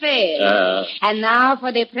never fails. And now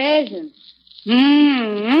for the present.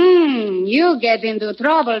 You get into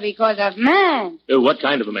trouble because of man. What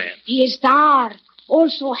kind of a man? He is dark,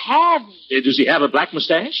 also heavy. Does he have a black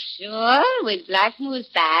mustache? Sure, with black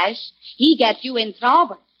mustache. He gets you in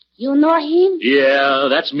trouble. You know him? Yeah,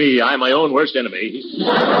 that's me. I'm my own worst enemy.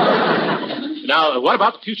 Now, what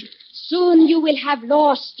about the future? Soon you will have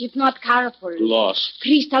loss, if not careful. Loss.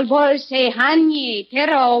 Crystal balls say, Hanye,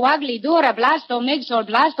 Terra, Wagli, Dura, Blasto, Mixol,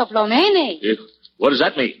 Blasto, Flomene. What does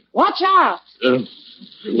that mean? Watch out.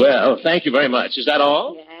 Well, thank you very much. Is that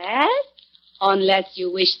all? Yes. Unless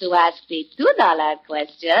you wish to ask the $2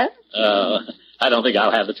 question. I don't think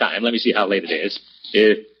I'll have the time. Let me see how late it is.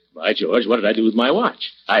 By George, what did I do with my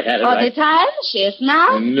watch? I had it All right. the time? She's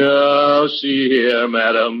now? No, see here,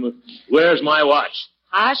 madam. Where's my watch?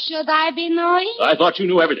 How should I be knowing? I thought you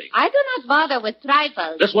knew everything. I do not bother with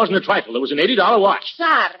trifles. This wasn't a trifle. It was an $80 watch.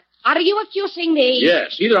 Sir, are you accusing me?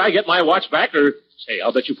 Yes. Either I get my watch back or... Say,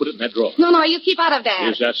 I'll bet you put it in that drawer. No, you keep out of there.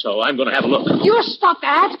 Is that so? I'm going to have a look. You stop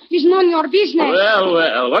that. It's none of your business.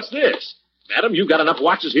 Well, what's this? Madam, you've got enough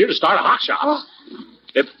watches here to start a hot shop. Oh.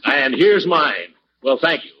 And here's mine. Well,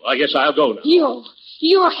 thank you. I guess I'll go now.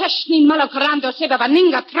 You heshni malokarando seba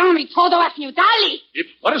baninga trami todo at New Delhi.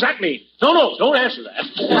 What does that mean? No, don't answer that.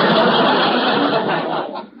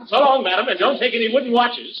 So long, madam, and don't take any wooden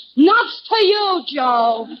watches. Not to you,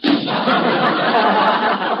 Joe.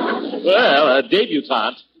 Well, a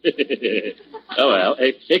debutante. Oh, well.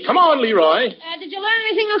 Hey, come on, Leroy. Did you learn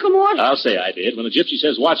anything, Uncle Mort? I'll say I did. When the gypsy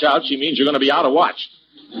says watch out, she means you're going to be out of watch.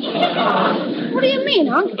 What do you mean,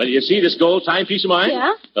 Unc? Well, you see this gold timepiece of mine?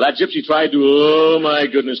 Yeah? Well, that gypsy tried to... Oh, my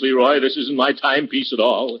goodness, Leroy, this isn't my timepiece at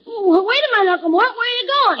all. Oh, wait a minute, Uncle Mort. Where are you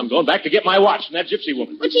going? I'm going back to get my watch from that gypsy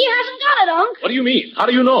woman. But she hasn't got it, Unc. What do you mean? How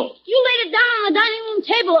do you know? You laid it down on the dining room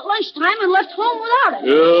table at lunchtime and left home without it.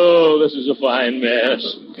 Oh, this is a fine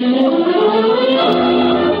mess.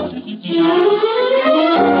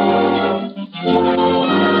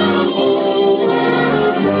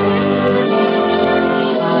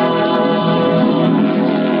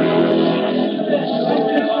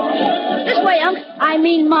 I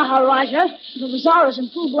mean, Maharaja. The bazaar is in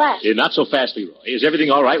full blast. Not so fast, Leroy. Is everything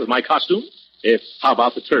all right with my costume? How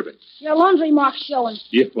about the turban? Your laundry mark's showing.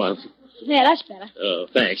 Yeah, well... Yeah, that's better. Oh,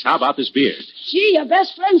 thanks. How about this beard? Gee, your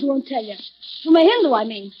best friends won't tell you. From a Hindu, I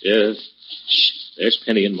mean. Yes. Shh. There's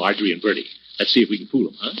Penny and Marjorie and Bertie. Let's see if we can fool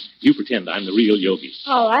them, huh? You pretend I'm the real yogi.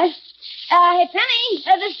 All right. Hey, Penny,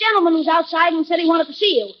 this gentleman was outside and said he wanted to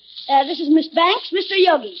see you. This is Miss Banks, Mr.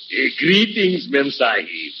 Yogi. Greetings, Mem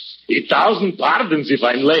Sahib. 1,000 pardons if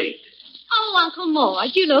I'm late. Oh, Uncle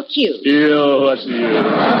Mort, you look cute. What's you?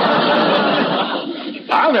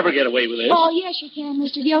 I'll never get away with this. Oh, yes, you can,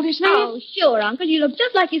 Mr. Gildersleeve. Oh, sure, Uncle. You look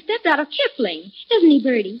just like you stepped out of Kipling. Doesn't he,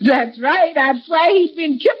 Bertie? That's right. I'd swear he's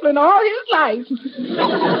been Kipling all his life.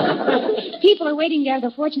 People are waiting there at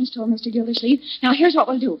the fortune store, Mr. Gildersleeve. Now, here's what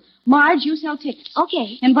we'll do. Marge, you sell tickets.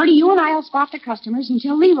 Okay. And Bertie, you and I will spot the customers and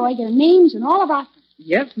tell Leroy their names and all about them.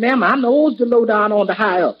 Yes, ma'am. I knows the lowdown on the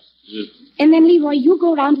high-ups. And then, Leroy, you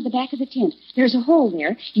go down to the back of the tent. There's a hole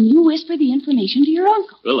there, and you whisper the information to your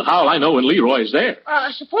uncle. Well, how'll I know when Leroy's there?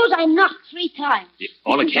 Suppose I knock 3 times.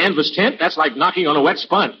 On a canvas tent? That's like knocking on a wet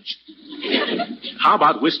sponge. How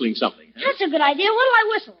about whistling something? That's a good idea. What do I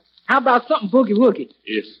whistle? How about something boogie-woogie?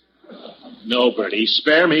 Yes. No, Bertie,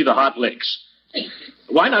 spare me the hot licks.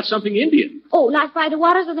 Why not something Indian? Oh, like by the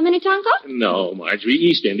waters of the Minnetonka? No, Marjorie,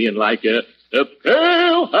 East Indian, like the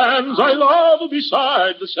pale hands I love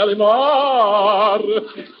beside the Selimar.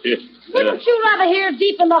 Wouldn't you rather hear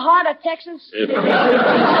deep in the heart of Texas?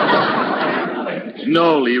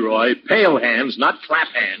 No, Leroy, pale hands, not clap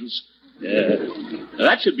hands.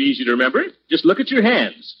 That should be easy to remember. Just look at your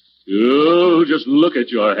hands. Oh, just look at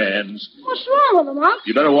your hands. What's wrong with them, Unc?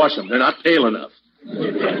 You better wash them. They're not pale enough.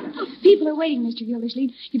 People are waiting, Mr.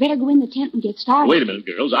 Gildersleeve. You better go in the tent and get started. Wait a minute,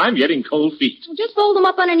 girls. I'm getting cold feet. Well, just fold them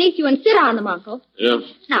up underneath you and sit on them, Uncle.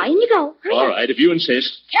 Now, in you go. Hurry All up. right, if you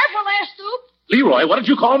insist. Careful there, Stoop. Leroy, what did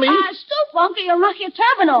you call me? Stoop, Uncle. You'll knock your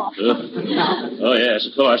turban off. Oh, yes,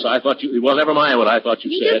 of course. I thought you... Well, never mind what I thought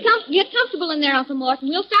you said. Just get comfortable in there, Uncle Morton.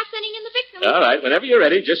 We'll start sending in the victims. All right, whenever you're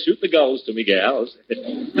ready, just shoot the gulls to me, gals.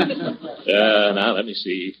 Now, let me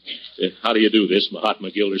see. How do you do this,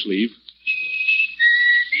 Mahatma Gildersleeve?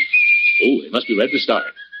 Oh, they must be ready to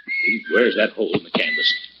start. Where's that hole in the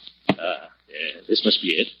canvas? This must be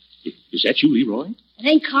it. Is that you, Leroy? It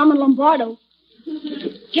ain't Carmen Lombardo.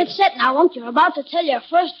 Get set now, Unc. You're about to tell your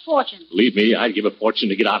first fortune. Believe me, I'd give a fortune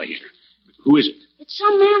to get out of here. Who is it? It's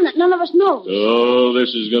some man that none of us knows. Oh,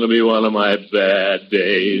 this is going to be one of my bad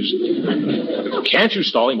days. Can't you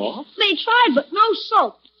stall him off? They tried, but no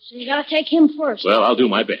soap. So you gotta take him first. Well, I'll do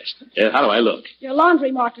my best. How do I look? Your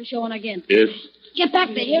laundry marker's showing again. Get back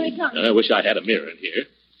there. Here he comes. I wish I had a mirror in here.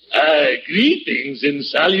 Greetings and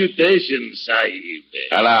salutations, Sahib.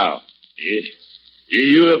 Hello.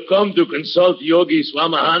 You have come to consult Yogi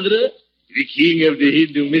Swamahandra, the king of the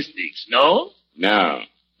Hindu mystics, no? No.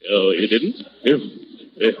 Oh, you didn't?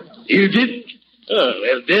 You didn't? Oh,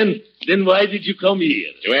 well, then why did you come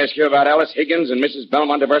here? To ask you about Alice Higgins and Mrs.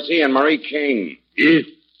 Belmont Diversey and Marie King.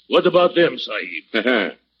 What about them, Sahib?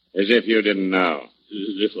 As if you didn't know.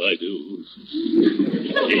 If I do.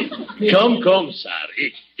 Come, sir.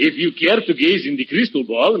 If you care to gaze in the crystal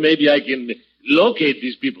ball, maybe I can locate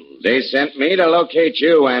these people. They sent me to locate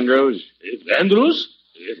you, Andrews. Andrews?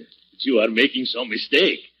 You are making some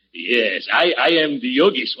mistake. Yes, I am the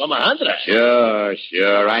Yogi Swamahandra.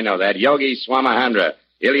 Sure. I know that. Yogi Swamahandra.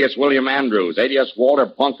 Alias William Andrews. Alias Walter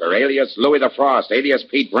Bunker. Alias Louis the Frost. Alias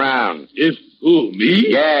Pete Brown. Who, me?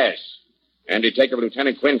 Yes. And Detective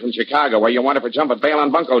Lieutenant Quinn from Chicago, where you wanted for jump at bail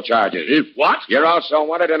on bunco charges. What? You're also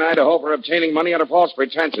wanted in Idaho for obtaining money under false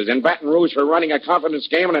pretenses, in Baton Rouge for running a confidence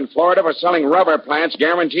game, and in Florida for selling rubber plants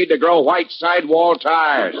guaranteed to grow white sidewall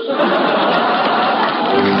tires.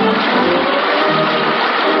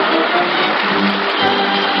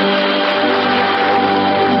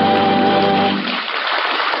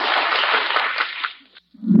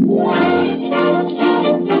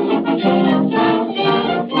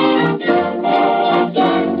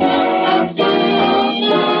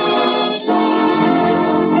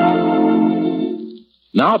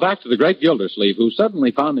 Now back to the great Gildersleeve, who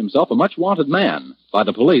suddenly found himself a much-wanted man by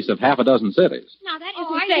the police of half a dozen cities. Now, that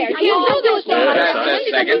isn't fair. You do this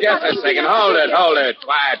Just a second. Hold it.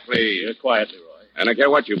 Quiet, please. Quietly, Roy. I don't care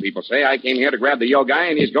what you people say. I came here to grab the Yo guy,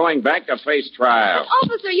 and he's going back to face trial.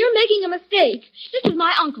 Officer, you're making a mistake. This is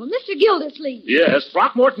my uncle, Mr. Gildersleeve. Yes,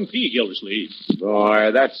 Throckmorton P. Gildersleeve.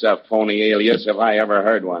 Boy, that's a phony alias if I ever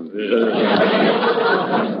heard one.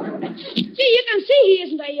 See, you can see he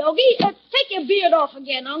isn't a yogi. Take your beard off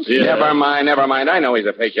again, Uncle. Yeah. Never mind. I know he's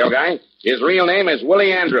a fake Yo guy. His real name is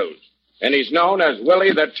Willie Andrews, and he's known as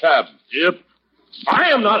Willie the Tub. Yep. I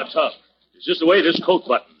am not a tub. It's just the way this coat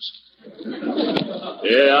buttons.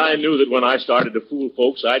 Yeah, I knew that when I started to fool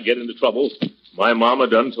folks, I'd get into trouble. My mama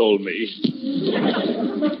done told me.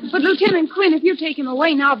 But, Lieutenant Quinn, if you take him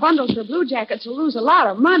away now, Bundles the Blue Jackets will lose a lot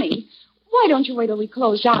of money. Why don't you wait till we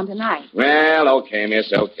close down tonight? Well, okay,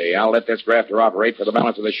 miss, okay. I'll let this grafter operate for the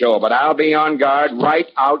balance of the show, but I'll be on guard right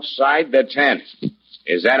outside the tent.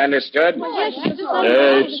 Is that understood?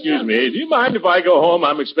 Excuse me. Do you mind if I go home?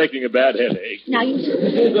 I'm expecting a bad headache. Now,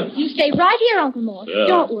 you stay right here, Uncle Mort.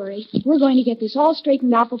 Don't worry. We're going to get this all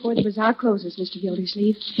straightened out before the bazaar closes, Mr.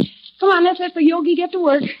 Gildersleeve. Come on, let's let the yogi get to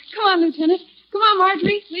work. Come on, Lieutenant. Come on,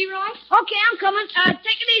 Marjorie. Leroy. Okay, I'm coming. Take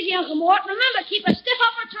it easy, Uncle Mort. Remember, keep a stiff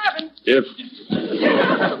upper turban.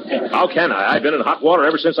 How can I? I've been in hot water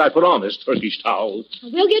ever since I put on this Turkish towel.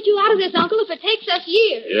 We'll get you out of this, Uncle, if it takes us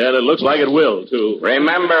years. Yeah, and it looks like it will, too.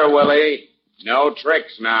 Remember, Willie, no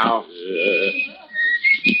tricks now.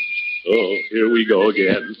 Oh, here we go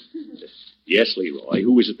again. Yes, Leroy.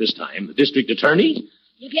 Who is it this time? The district attorney?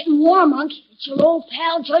 You're getting warm, Unc. It's your old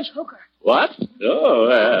pal, Judge Hooker. What? Oh,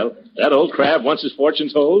 well, that old crab wants his fortune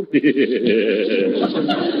told. This is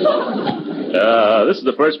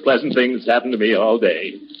the first pleasant thing that's happened to me all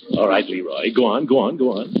day. All right, Leroy, go on.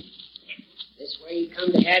 This where you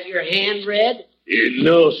come to have your hand read?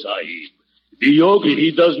 No, Sahib. The yogi,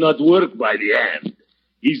 he does not work by the hand.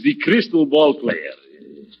 He's the crystal ball player.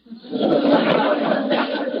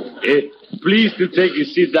 Please to take a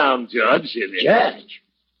sit down, Judge. Judge?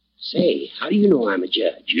 Say, how do you know I'm a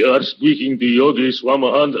judge? You're speaking to Yogi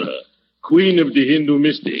Swamahandra, queen of the Hindu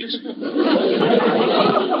mystics.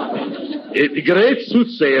 The great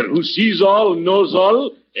soothsayer who sees all, knows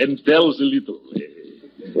all, and tells a little.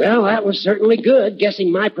 Well, that was certainly good,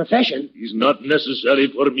 guessing my profession. It's not necessary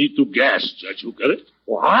for me to guess, Judge Hooker.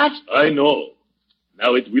 What? I know.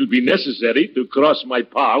 Now it will be necessary to cross my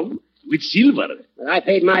palm with silver. But I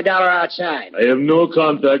paid my dollar outside. I have no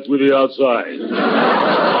contact with the outside.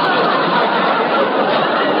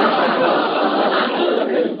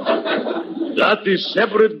 That is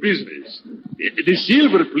separate business. The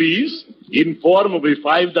silver, please, in form of a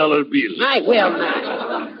 $5 bill. I will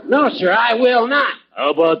not. No, sir, I will not. How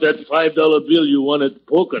about that $5 bill you won at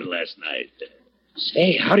poker last night?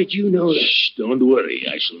 Say, how did you know that? Shh, don't worry.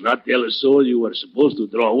 I shall not tell a soul you were supposed to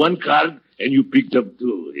draw one card and you picked up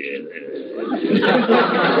two.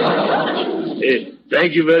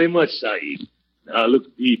 Thank you very much, Sahib. Now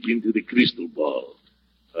look deep into the crystal ball.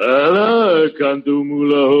 Hey,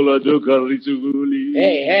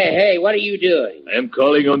 what are you doing? I am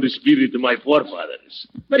calling on the spirit of my forefathers.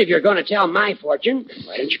 But if you're going to tell my fortune,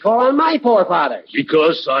 why don't you call on my forefathers?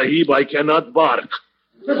 Because, Sahib, I cannot bark.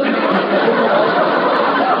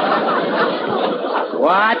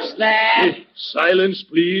 What's that? Silence,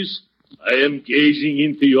 please. I am gazing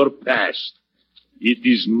into your past. It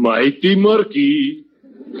is mighty murky.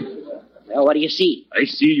 Well, what do you see? I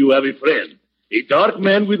see you have a friend. A dark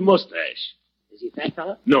man with mustache. Is he a fat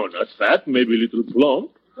fella? No, not fat. Maybe a little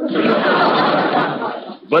plump.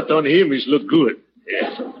 But on him, he's look good.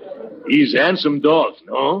 Yeah. He's a handsome dog,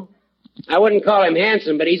 no? I wouldn't call him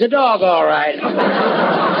handsome, but he's a dog, all right.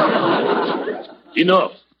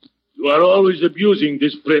 Enough. You are always abusing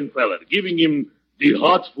this friend fella, giving him the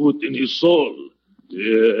hot foot in his soul.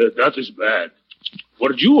 That is bad.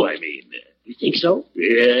 For you, I mean. You think so?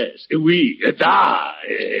 Yes. Oui. Da.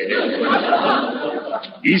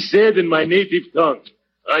 He said in my native tongue,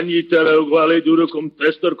 Anitara Guale Duracum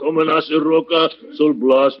Tester Comenase Roca Sol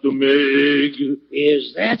Blastumeg.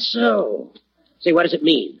 Is that so? Say, what does it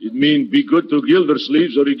mean? It means be good to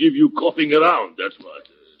Gildersleeves or he give you coughing around, that's what.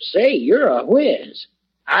 Say, you're a whiz.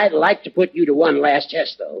 I'd like to put you to one last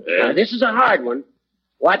test, though. Now, this is a hard one.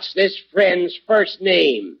 What's this friend's first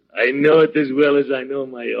name? I know it as well as I know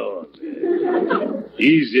my own.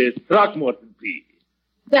 He's a Throckmorton P.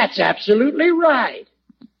 That's absolutely right.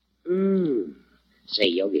 Say,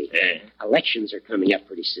 Yogi, elections are coming up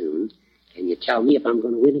pretty soon. Can you tell me if I'm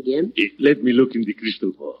going to win again? Let me look in the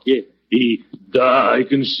crystal ball. Yeah. I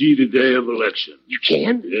can see the day of election. You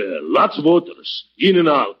can? Yeah, lots of voters. In and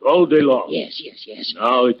out, all day long. Yes.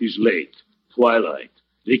 Now it is late. Twilight.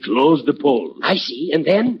 They close the polls. I see. And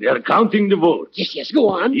then? They are counting the votes. Yes. Go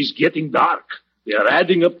on. It's getting dark. They are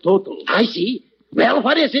adding up totals. I see. Well,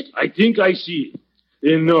 what is it? I think I see.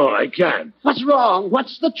 No, I can't. What's wrong?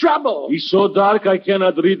 What's the trouble? It's so dark I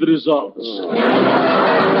cannot read the results.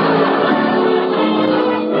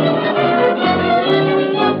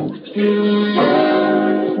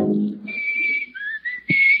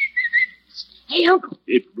 Hey, Uncle.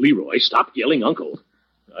 Leroy, stop yelling Uncle.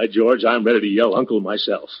 George, I'm ready to yell Uncle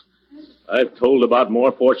myself. I've told about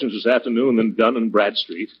more fortunes this afternoon than Dunn and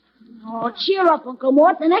Bradstreet. Oh, cheer up, Uncle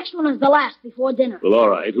Mort. The next one is the last before dinner. Well, all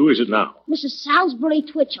right. Who is it now? Mrs. Salisbury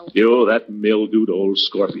Twitchell. You, that mildewed old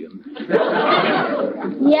scorpion.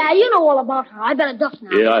 Yeah, you know all about her. I better duck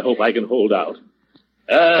now. Yeah, I hope I can hold out.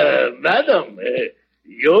 Madam,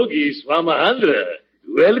 Yogi Swamahandra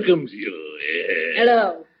welcomes you.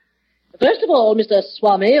 Hello. First of all, Mr.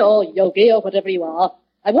 Swami, or Yogi, or whatever you are,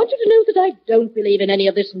 I want you to know that I don't believe in any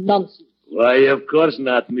of this nonsense. Why, of course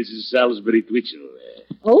not, Mrs. Salisbury Twitchell.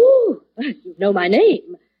 Oh, you know my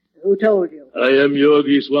name. Who told you? I am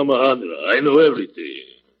Yogi Swamahandra. I know everything.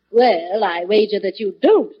 Well, I wager that you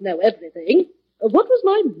don't know everything. What was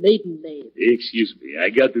my maiden name? Excuse me, I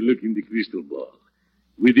got to look in the crystal ball.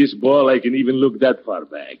 With this ball, I can even look that far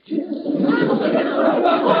back.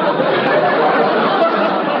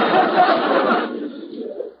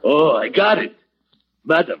 Oh, I got it.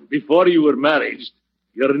 Madam, before you were married,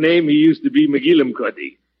 your name used to be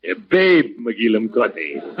McGillimcuddy. Babe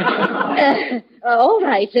McGillimcuddy. All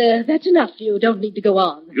right, that's enough. You don't need to go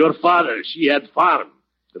on. Your father, she had farm,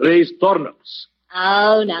 raised turnips.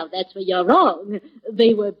 Oh, now that's where you're wrong.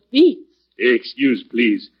 They were beets. Excuse,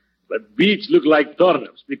 please, but beets look like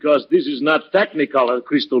turnips because this is not Technicolor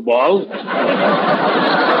crystal ball.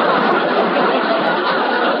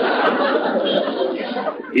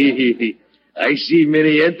 I see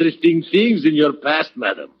many interesting things in your past,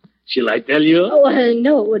 madam. Shall I tell you? Oh,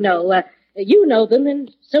 no. You know them,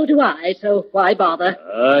 and so do I, so why bother?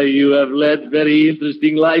 You have led very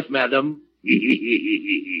interesting life, madam.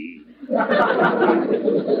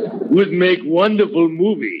 Would make wonderful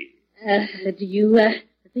movie. Do you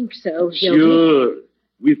think so, Yogi? Sure.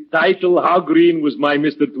 With title, How Green Was My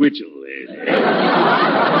Mr. Twitchell?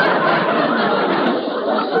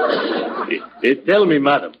 Tell me,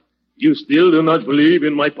 madam, you still do not believe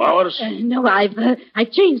in my powers? No, I've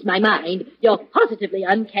changed my mind. You're positively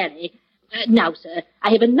uncanny. Now, sir,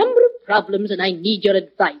 I have a number of problems, and I need your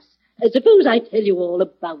advice. Suppose I tell you all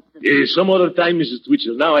about them. Some other time, Mrs.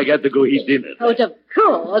 Twitchell. Now I got to go eat dinner. Oh, of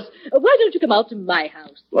course. Why don't you come out to my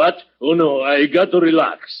house? What? Oh, no, I got to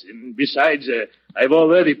relax. And besides, I've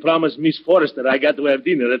already promised Miss Forrester I got to have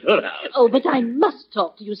dinner at her house. Oh, but I must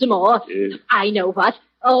talk to you some more. I know what.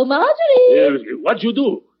 Oh, Marjorie! What you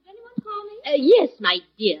do? Yes, my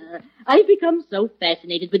dear. I've become so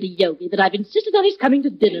fascinated with the Yogi that I've insisted on his coming to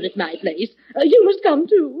dinner at my place. You must come,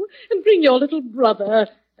 too, and bring your little brother.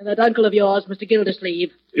 And that uncle of yours, Mr.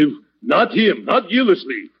 Gildersleeve. Not him, not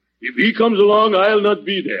Gildersleeve. If he comes along, I'll not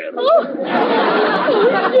be there.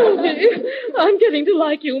 Yogi, I'm getting to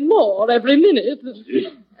like you more every minute.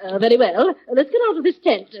 Very well. Let's get out of this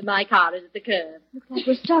tent. My car is at the curb. Looks like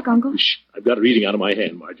we're stuck, Uncle. Shh. I've got a reading out of my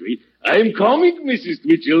hand, Marjorie. I'm coming, Mrs.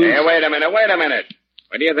 Twitchell. Hey, wait a minute. Where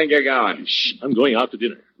do you think you're going? Shh. I'm going out to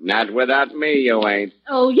dinner. Not without me, you ain't.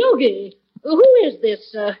 Oh, Yogi, who is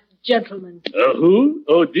this gentleman? Who?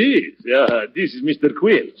 Oh, this. This is Mr.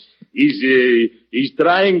 Quinn. He's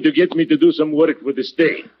trying to get me to do some work for the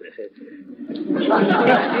state.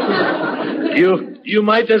 You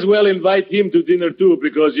might as well invite him to dinner, too,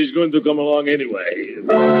 because he's going to come along anyway.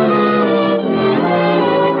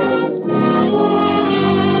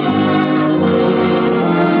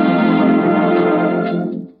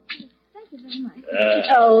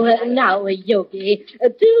 Now, Yogi,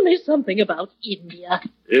 tell me something about India.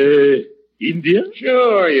 India?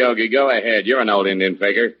 Sure, Yogi, go ahead. You're an old Indian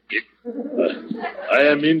faker. I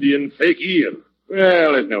am Indian fakir.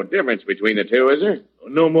 Well, there's no difference between the two, is there?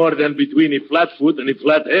 No more than between a flat foot and a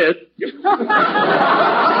flat head. Gee, that's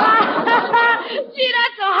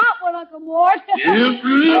a hot one, Uncle Mort. Yeah,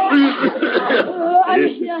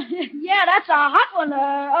 that's a hot one,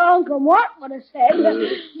 Uncle Mort would have said.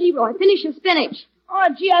 Leroy, finish your spinach. Oh,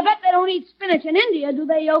 gee, I bet they don't eat spinach in India, do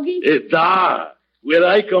they, Yogi? Where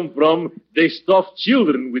I come from, they stuff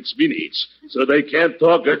children with spinach, so they can't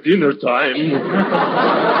talk at dinner time.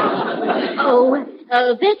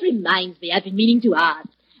 That reminds me, I've been meaning to ask.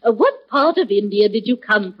 What part of India did you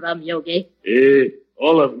come from, Yogi?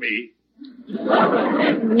 All of me.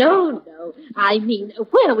 No. I mean,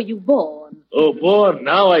 where were you born? Oh, born?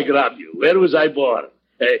 Now I grab you. Where was I born?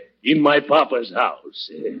 In my papa's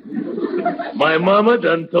house. My mama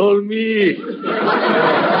done told me.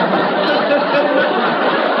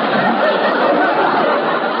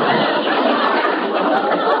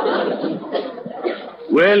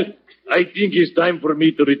 Well, I think it's time for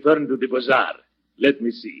me to return to the bazaar. Let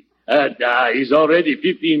me see. It's already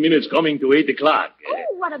 15 minutes coming to 8 o'clock. Oh,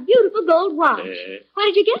 what a beautiful gold watch. Where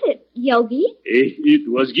did you get it, Yogi? It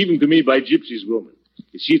was given to me by Gypsy's woman.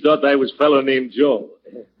 She thought I was a fellow named Joe.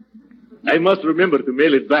 I must remember to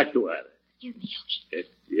mail it back to her. Excuse me, Yogi.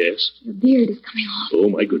 Yes? Your beard is coming off. Oh,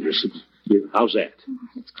 my goodness. How's that?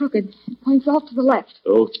 It's crooked. It points off to the left.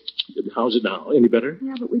 Oh, how's it now? Any better?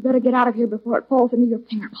 Yeah, but we better get out of here before it falls into your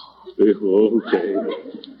finger bowl. Okay.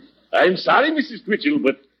 I'm sorry, Mrs. Twitchell,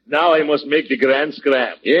 but now I must make the grand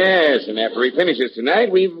scram. Yes, and after he finishes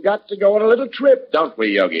tonight, we've got to go on a little trip, don't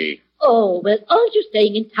we, Yogi? Oh, but aren't you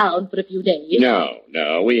staying in town for a few days? No.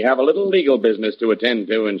 We have a little legal business to attend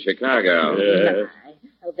to in Chicago.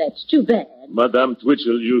 Oh, that's too bad. Madame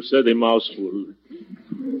Twitchell, you said a mouthful.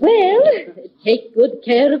 Well, take good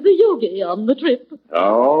care of the Yogi on the trip.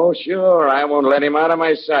 Oh, sure. I won't let him out of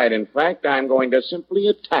my sight. In fact, I'm going to simply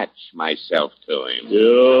attach myself to him.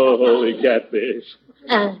 Oh, holy catfish.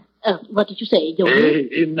 What did you say,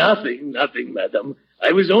 Yogi? Nothing, madam.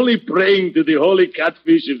 I was only praying to the holy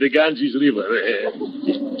catfish of the Ganges River.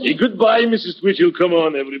 Goodbye, Mrs. Twitchell. Come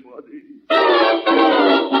on, everybody.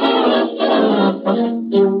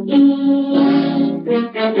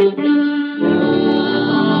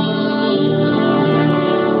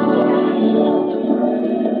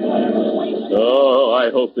 Oh, I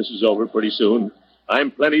hope this is over pretty soon. I'm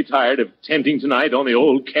plenty tired of tenting tonight on the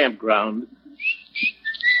old campground.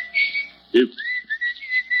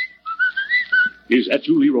 Is that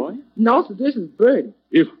you, Leroy? No, sir, this is Bertie.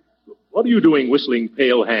 What are you doing whistling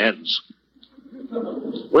Pale Hands?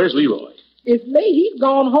 Where's Leroy? It's late. He's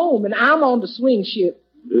gone home, and I'm on the swing ship.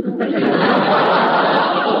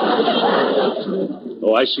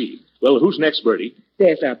 Oh, I see. Well, who's next, Bertie?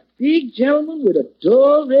 There's a big gentleman with a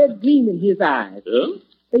dull red gleam in his eyes. Huh?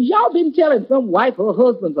 Has y'all been telling some wife her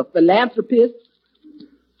husband's a philanthropist?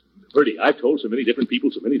 Bertie, I've told so many different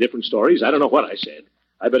people so many different stories, I don't know what I said.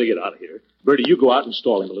 I better get out of here. Bertie, you go out and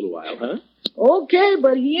stall him a little while, huh? Okay,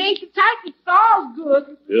 but he ain't the type that stalls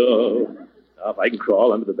good. Oh, now if I can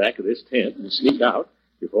crawl under the back of this tent and sneak out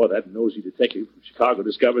before that nosy detective from Chicago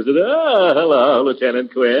discovers that, hello,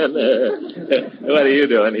 Lieutenant Quinn. What are you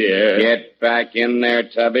doing here? Get back in there,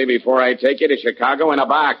 Tubby, before I take you to Chicago in a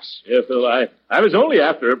box. Yeah, Phil, I was only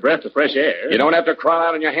after a breath of fresh air. You don't have to crawl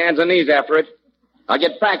out on your hands and knees after it. Now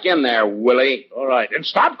get back in there, Willie. All right, and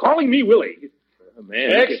stop calling me Willie.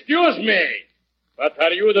 Man. Excuse me, but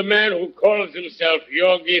are you the man who calls himself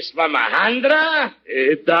Yogi Swamahandra?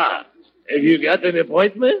 Da. Have you got an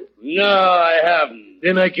appointment? No, I haven't.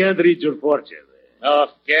 Then I can't read your fortune.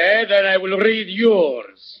 Okay, then I will read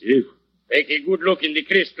yours. Take a good look in the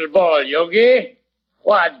crystal ball, Yogi.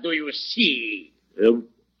 What do you see?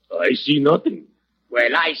 I see nothing.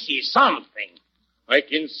 Well, I see something. I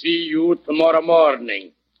can see you tomorrow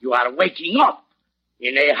morning. You are waking up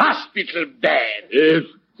in a hospital bed.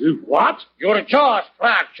 What? Your jaw's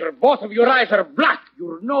fractured. Both of your eyes are black.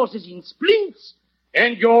 Your nose is in splints.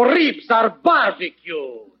 And your ribs are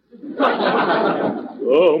barbecued.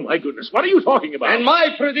 Oh, my goodness. What are you talking about? And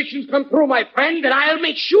my predictions come true, my friend, and I'll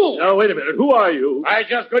make sure. Now, wait a minute. Who are you? I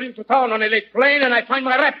just got into town on a late plane, and I find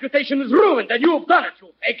my reputation is ruined, and you've done it,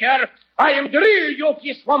 you faker. I am the real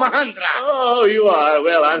Yogi Swamahandra. Oh, you are.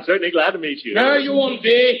 Well, I'm certainly glad to meet you. No, you won't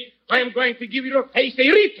be. I'm going to give your face a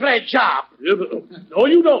retread job. No,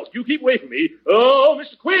 you don't. You keep away from me. Oh,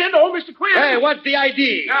 Mr. Quinn. Oh, Mr. Quinn. Hey, what's the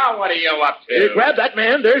ID? Now, what are you up to? Grab that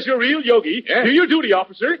man. There's your real Yogi. Yeah? Do your duty,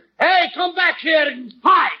 officer. Hey, come back here and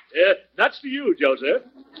fight. Nuts to you, Joseph.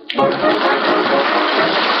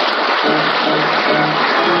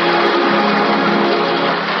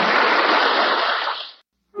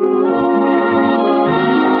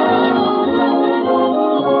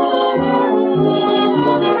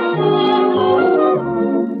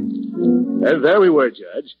 And there we were,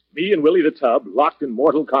 Judge. Me and Willie the Tub locked in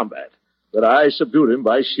mortal combat. But I subdued him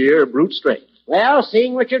by sheer brute strength. Well,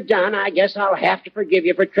 seeing what you've done, I guess I'll have to forgive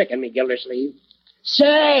you for tricking me, Gildersleeve.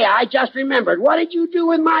 Say, I just remembered. What did you do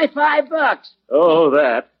with my $5? Oh,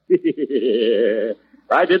 that.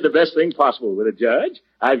 I did the best thing possible with it, Judge.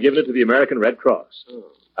 I've given it to the American Red Cross.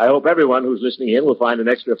 I hope everyone who's listening in will find an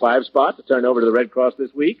extra 5 spot to turn over to the Red Cross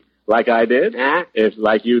this week, like I did. Huh? If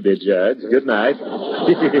like you did, Judge. Good night.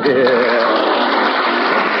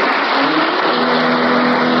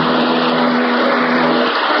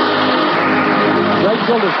 Great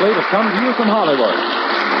Gildersleeve has come to you from Hollywood.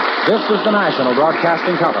 This is the National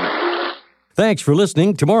Broadcasting Company. Thanks for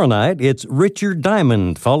listening. Tomorrow night, it's Richard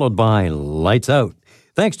Diamond, followed by Lights Out.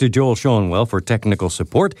 Thanks to Joel Schoenwell for technical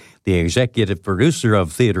support. The executive producer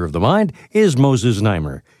of Theater of the Mind is Moses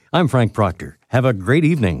Neimer. I'm Frank Proctor. Have a great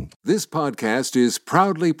evening. This podcast is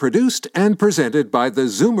proudly produced and presented by the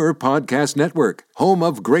Zoomer Podcast Network, home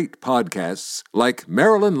of great podcasts like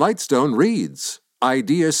Marilyn Lightstone Reads,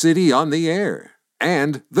 Idea City on the Air,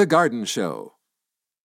 and The Garden Show.